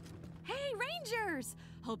 Hey, Rangers!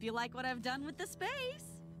 Hope you like what I've done with the space.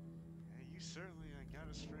 Yeah, you certainly got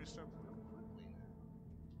us stressed up real quickly now.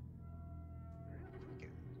 Real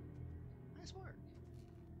quick. Nice work.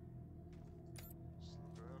 Just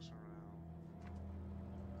look else around.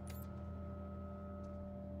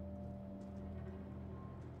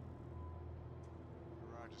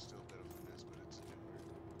 Garage is still a bit of a mess, but it's newer.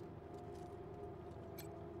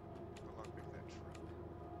 I'll lockpick that truck.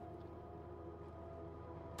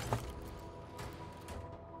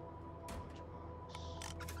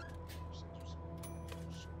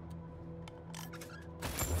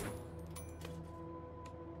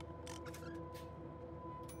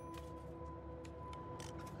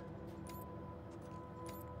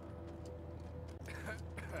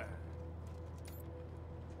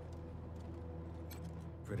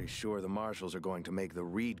 Pretty sure the marshals are going to make the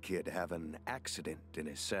Reed kid have an accident in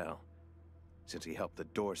his cell. Since he helped the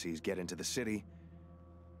Dorseys get into the city,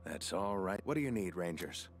 that's all right. What do you need,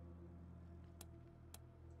 Rangers?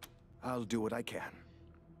 I'll do what I can.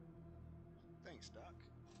 Thanks, Doc.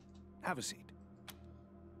 Have a seat.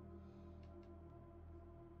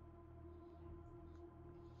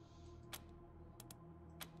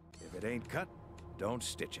 If it ain't cut, don't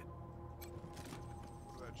stitch it.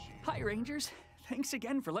 Hi, Rangers. Thanks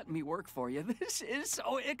again for letting me work for you. This is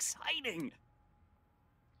so exciting.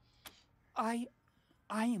 I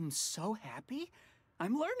am so happy.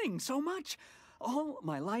 I'm learning so much. All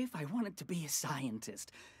my life, I wanted to be a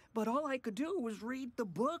scientist. But all I could do was read the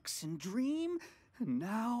books and dream. And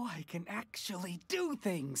now I can actually do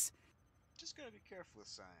things. Just gotta be careful with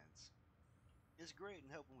science. It's great in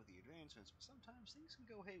helping with the advancements, but sometimes things can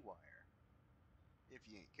go haywire. If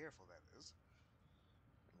you ain't careful, that is.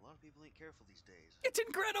 A lot of people ain't careful these days. It's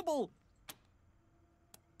incredible!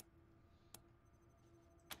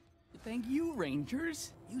 Thank you,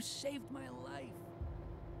 Rangers. You saved my life.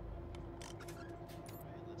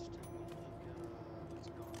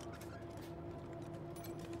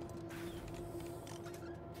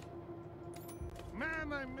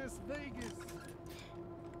 Man, I miss Vegas.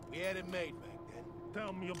 We had it made back then.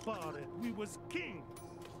 Tell me about it. We was kings.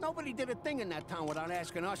 Nobody did a thing in that town without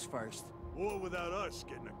asking us first. Or without us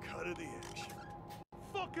getting a cut of the action.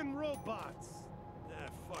 Fucking robots. I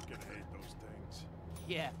fucking hate those things.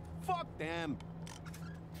 Yeah, fuck them.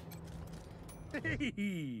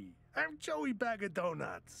 Hey, I'm Joey Bag of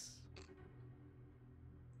Donuts.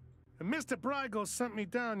 And Mr. Brygo sent me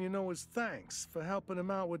down, you know, as thanks for helping him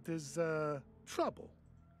out with his, trouble.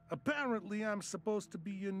 Apparently, I'm supposed to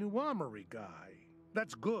be your new armory guy.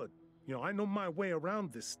 That's good. You know, I know my way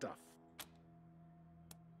around this stuff.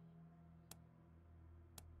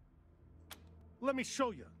 Let me show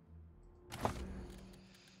you. Pretty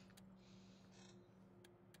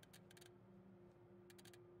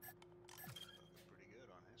good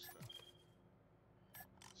on his stuff.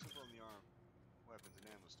 Simple on the arm, weapons and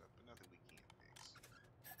ammo stuff, but nothing we can't fix.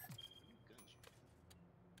 What new guns you got?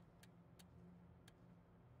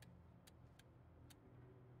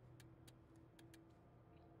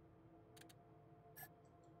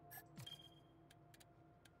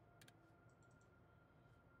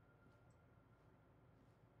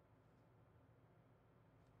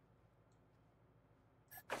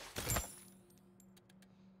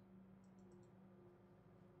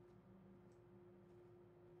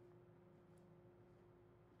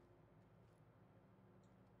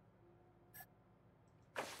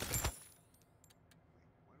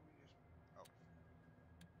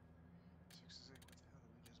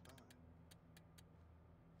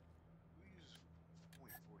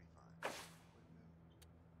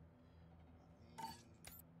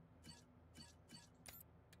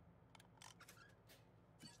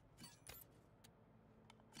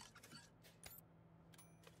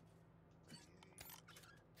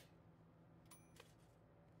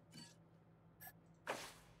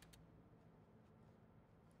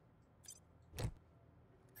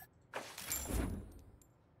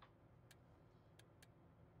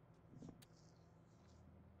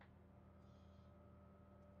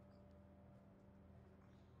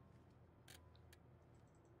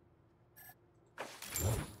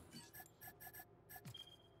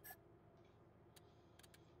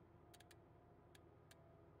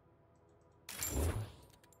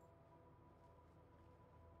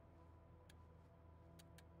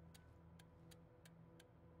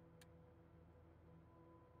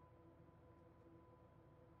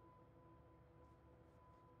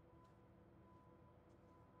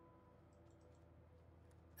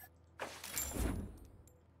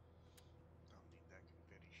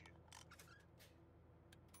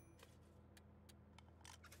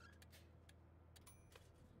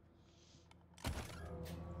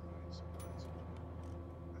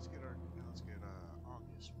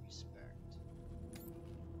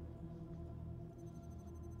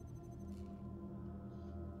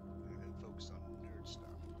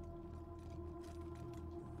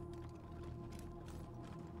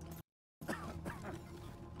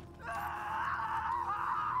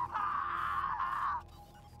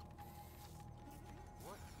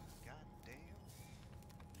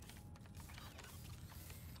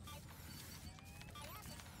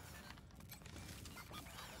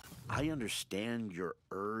 I understand your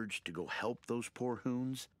urge to go help those poor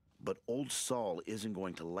hoons, but old Saul isn't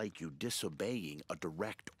going to like you disobeying a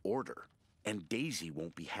direct order. And Daisy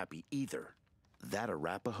won't be happy either. That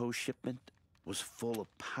Arapaho shipment was full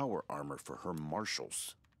of power armor for her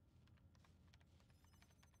marshals.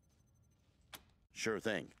 Sure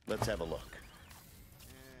thing. Let's have a look.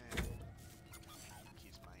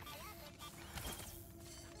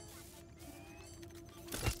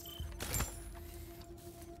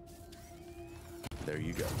 There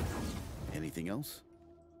you go. Anything else?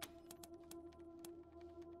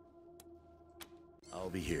 I'll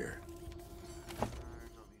be here.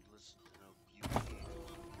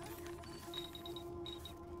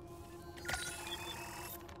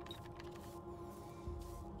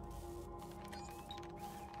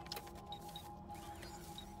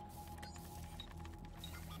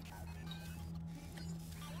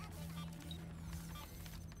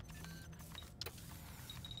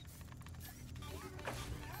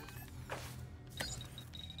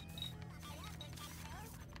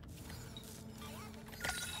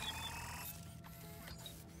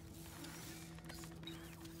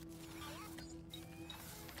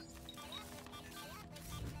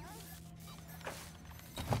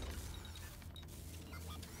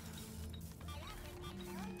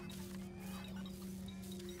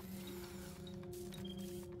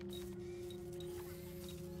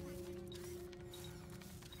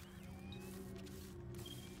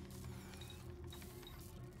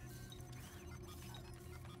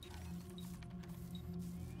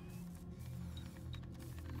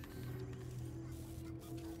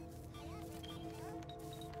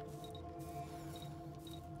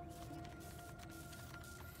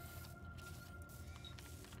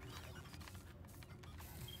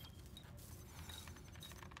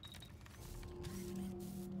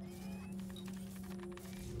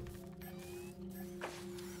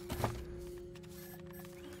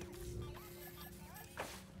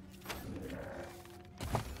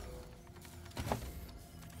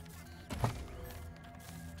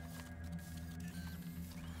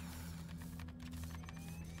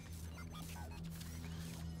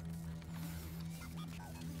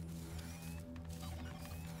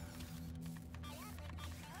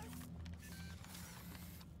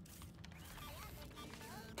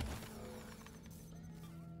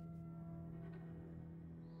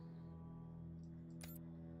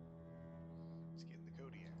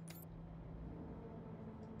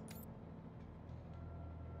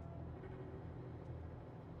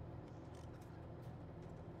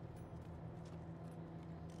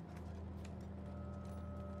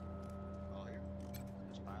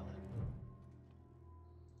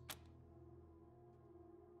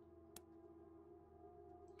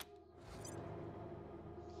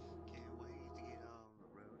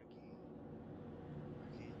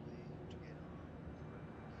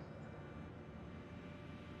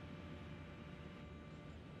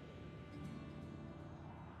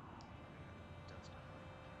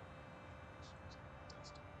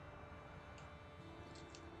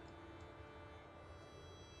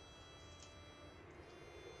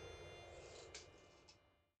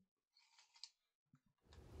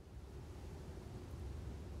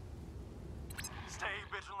 Stay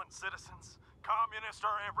vigilant, citizens. Communists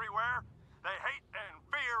are everywhere. They hate and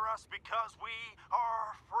fear us because we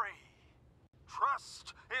are free.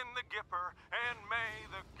 Trust in the Gipper, and may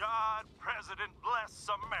the God President bless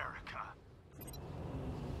America.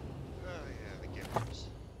 Oh yeah, the Gippers.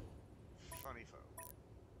 Funny folk.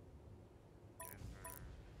 Denver,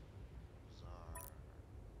 Czar,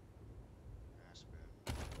 Aspen.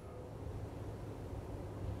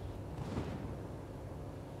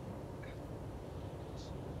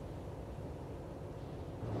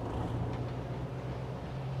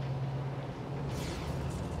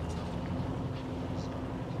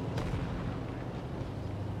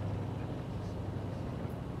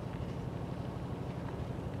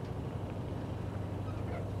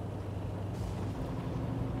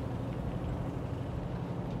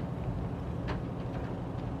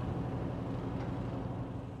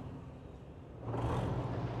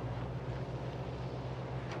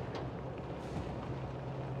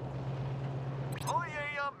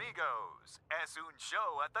 Amigos, es un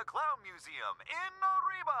show at the Clown Museum in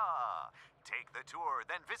Arriba. Take the tour,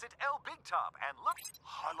 then visit El Big Top and look.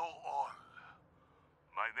 Hello all.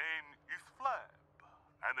 My name is Flab,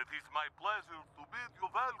 and it is my pleasure to bid you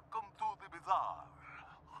welcome to the bazaar.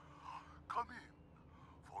 Come in,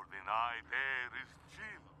 for the night air is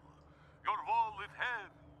chill, your wallet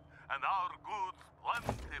heavy, and our goods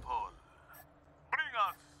plentiful. Bring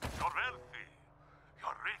us your wealthy,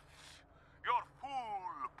 your rich, your full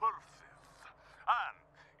purses. And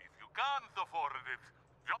if you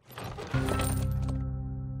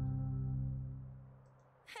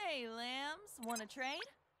Want to trade?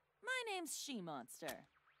 My name's She-Monster.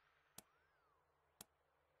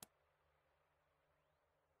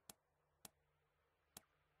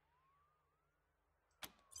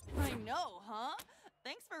 I know, huh?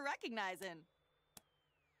 Thanks for recognizing.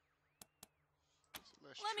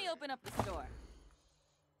 Let me open up the store.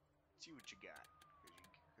 See what you got.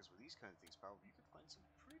 Because with these kind of things, probably you can find some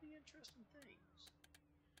pretty interesting things.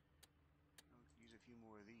 I'll use a few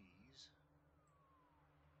more of these.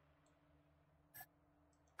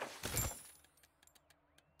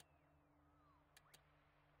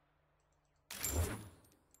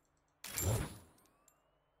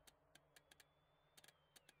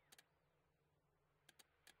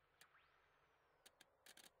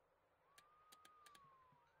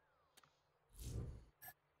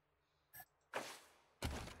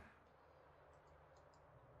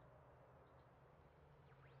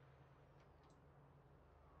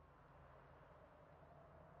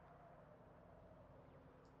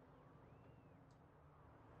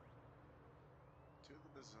 To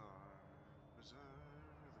the bazaar, bazaar,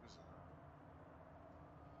 the bazaar.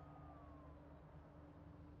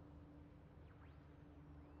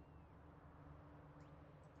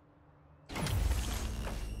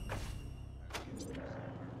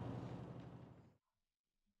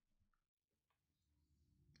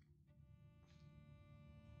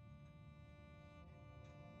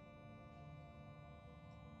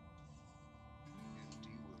 And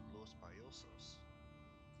deal with Los Payosos.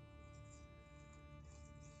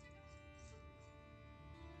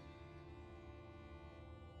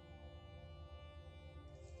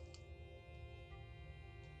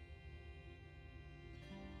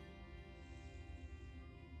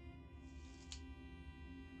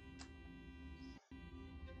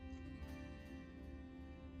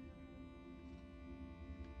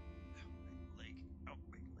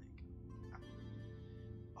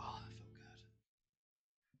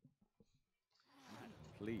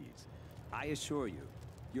 Please, I assure you,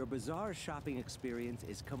 your bazaar shopping experience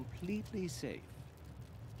is completely safe.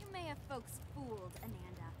 You may have folks fooled,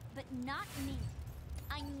 Ananda, but not me.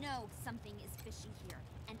 I know something is fishy here,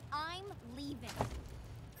 and I'm leaving.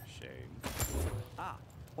 Shame. Ah,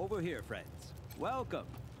 over here, friends. Welcome.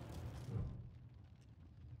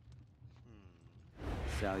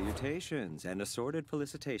 Salutations and assorted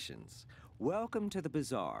felicitations. Welcome to the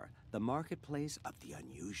bazaar, the marketplace of the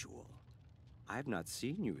unusual. I've not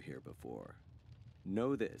seen you here before.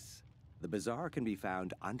 Know this, the bazaar can be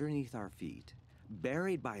found underneath our feet,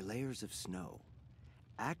 buried by layers of snow.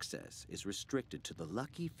 Access is restricted to the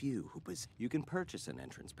lucky few who possess. You can purchase an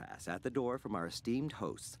entrance pass at the door from our esteemed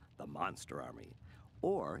hosts, the Monster Army.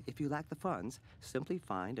 Or, if you lack the funds, simply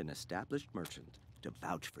find an established merchant to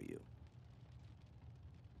vouch for you.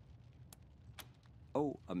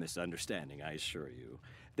 Oh, a misunderstanding, I assure you.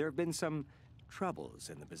 There have been some troubles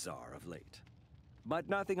in the bazaar of late. But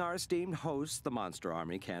nothing our esteemed hosts, the Monster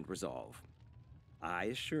Army, can't resolve. I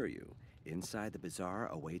assure you, inside the bazaar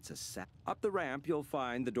awaits a Up the ramp, you'll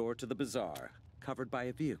find the door to the bazaar, covered by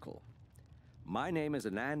a vehicle. My name is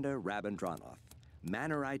Ananda Rabindranath,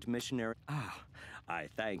 Manorite missionary. Ah, I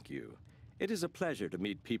thank you. It is a pleasure to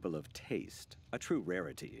meet people of taste, a true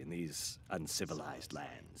rarity in these uncivilized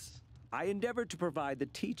lands. I endeavored to provide the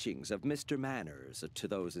teachings of Mr. Manners to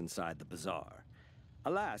those inside the bazaar.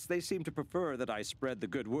 Alas, they seem to prefer that I spread the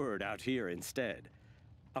good word out here instead.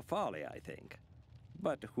 A folly, I think.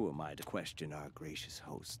 But who am I to question our gracious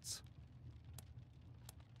hosts?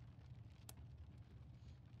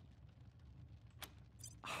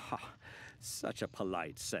 Ah, such a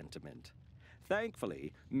polite sentiment.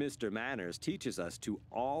 Thankfully, Mr. Manners teaches us to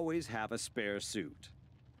always have a spare suit.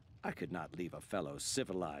 I could not leave a fellow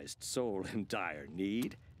civilized soul in dire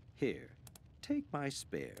need. Here, take my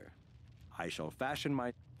spare. I shall fashion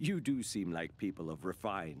my... You do seem like people of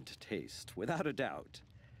refined taste, without a doubt.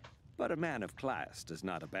 But a man of class does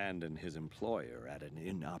not abandon his employer at an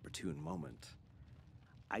inopportune moment.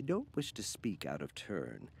 I don't wish to speak out of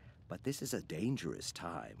turn, but this is a dangerous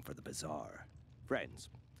time for the bazaar. Friends,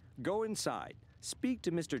 go inside, speak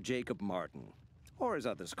to Mr. Jacob Martin, or as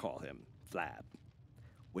others call him, Flab.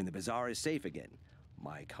 When the bazaar is safe again,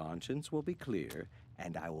 my conscience will be clear,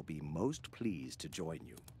 and I will be most pleased to join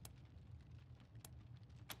you.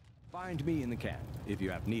 Find me in the camp if you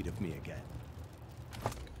have need of me again.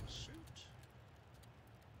 Shoot.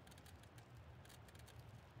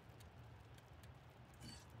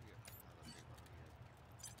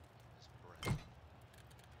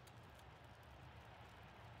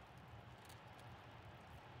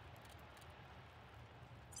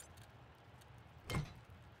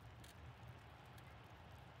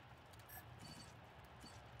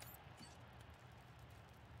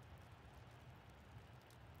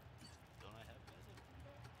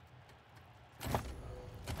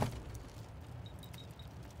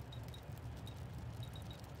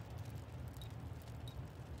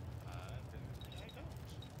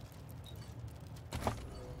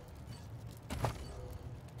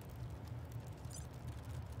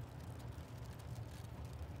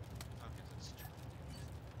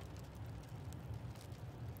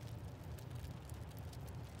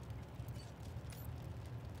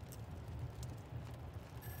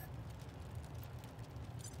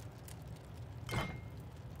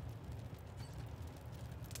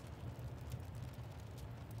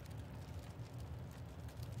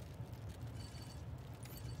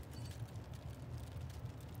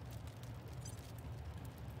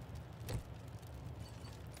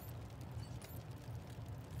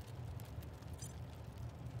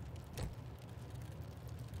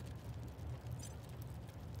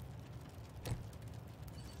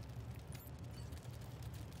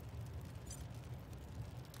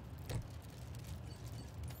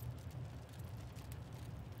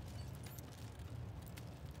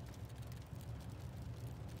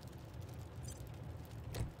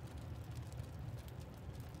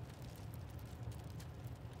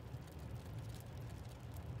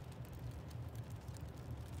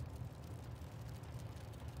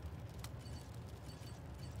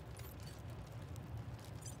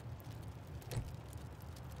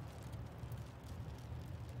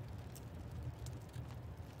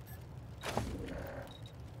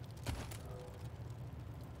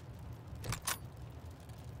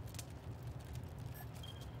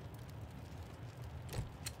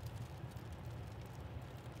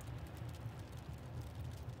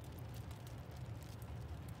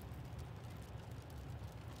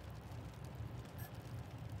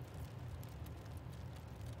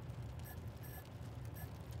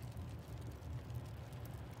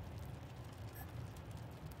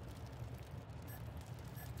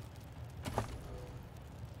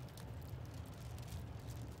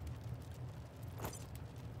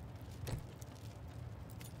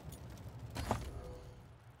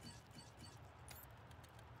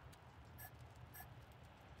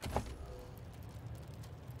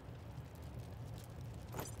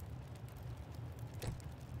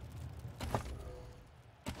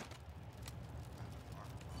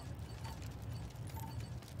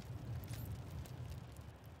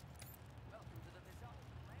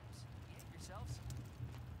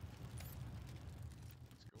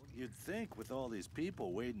 You'd think with all these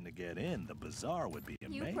people waiting to get in, the bazaar would be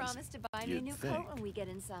amazing. You promised to buy me a new coat when we get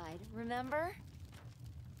inside, remember?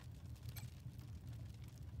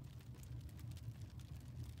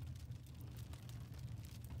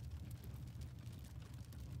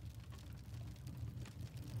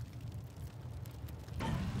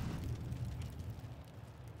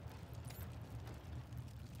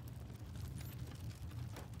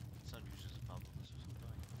 Sun uses a bubble or something.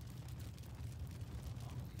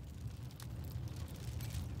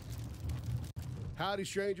 Howdy,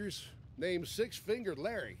 strangers. Name's Six-Fingered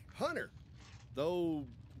Larry, Hunter. Though,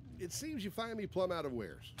 it seems you find me plumb out of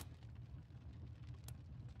wares.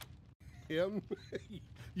 Him?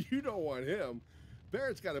 You don't want him.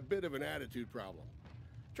 Barrett's got a bit of an attitude problem.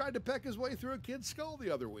 Tried to peck his way through a kid's skull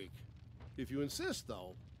the other week. If you insist,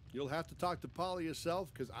 though, you'll have to talk to Polly yourself,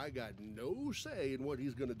 because I got no say in what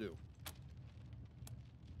he's gonna do.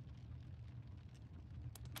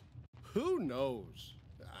 Who knows?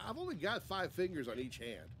 I've only got 5 fingers on each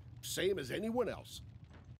hand, same as anyone else.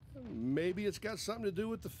 Maybe it's got something to do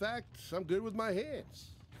with the fact I'm good with my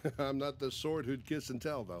hands. I'm not the sort who'd kiss and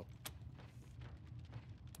tell, though.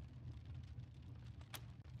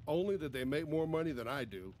 Only that they make more money than I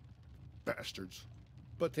do. Bastards.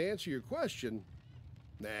 But to answer your question,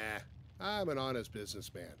 nah, I'm an honest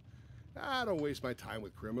businessman. I don't waste my time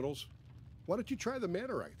with criminals. Why don't you try the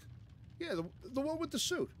Mannerite? Yeah, the one with the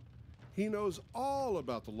suit. He knows all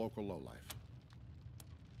about the local lowlife.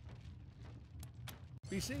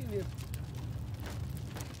 Be seeing you.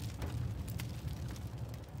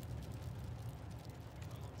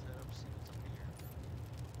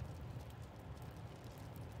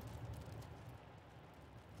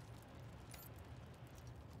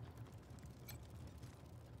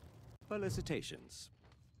 Felicitations.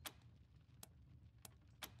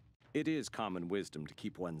 It is common wisdom to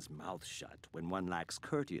keep one's mouth shut when one lacks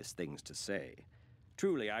courteous things to say.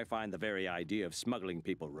 Truly, I find the very idea of smuggling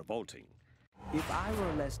people revolting. If I were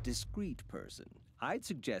a less discreet person, I'd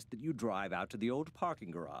suggest that you drive out to the old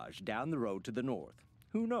parking garage down the road to the north.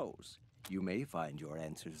 Who knows? You may find your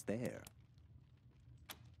answers there.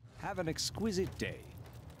 Have an exquisite day.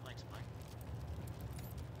 Thanks, Mike.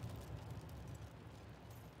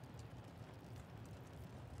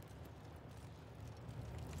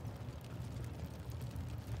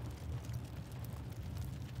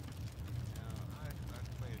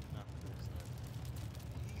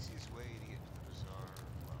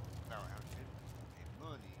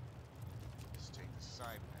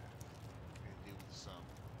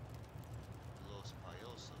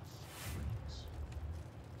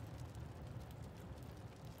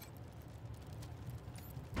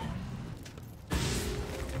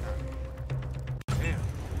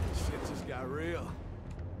 Got real.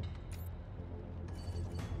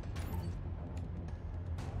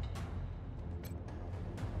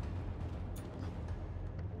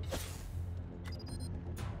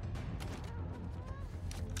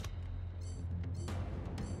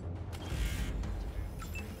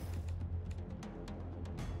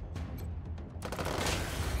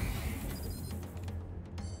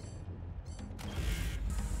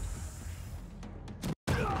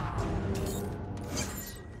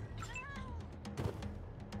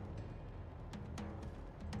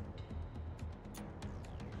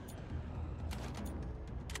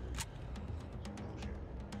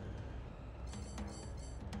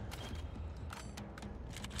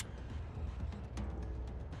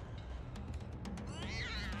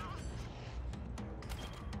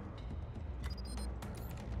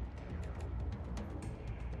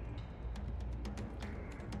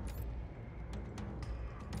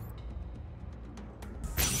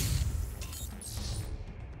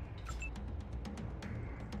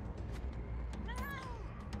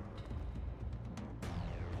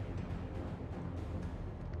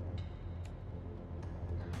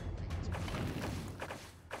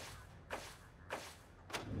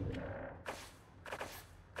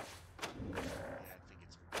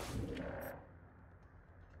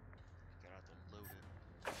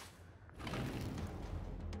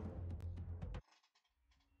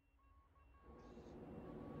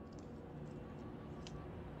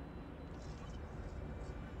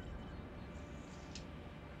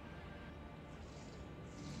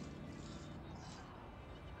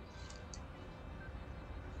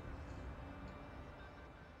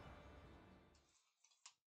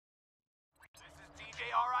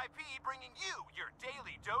 RIP bringing you your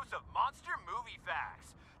daily dose of monster movie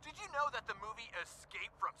facts. Did you know that the movie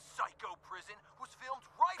Escape from Psycho Prison was filmed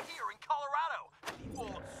right here in Colorado at the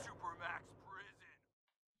old Supermax prison?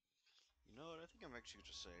 You know what? I think I'm actually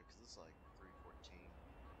gonna save because it's like 3:14.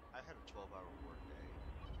 I had a 12-hour work day.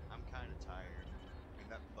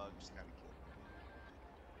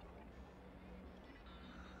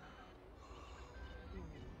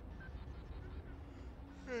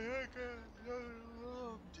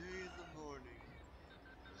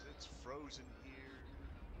 cruising here.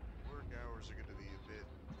 Work hours are gonna be a bit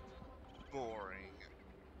boring.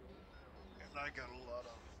 And I got a lot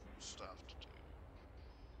of stuff to do.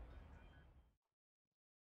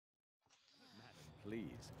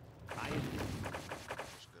 Please. I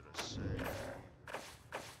was gonna say.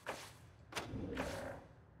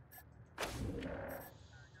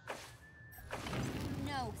 You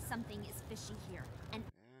know something is fishy here, and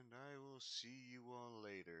I will see you all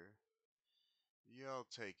later. Y'all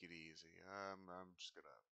take it easy. I'm just gonna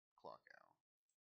clock out.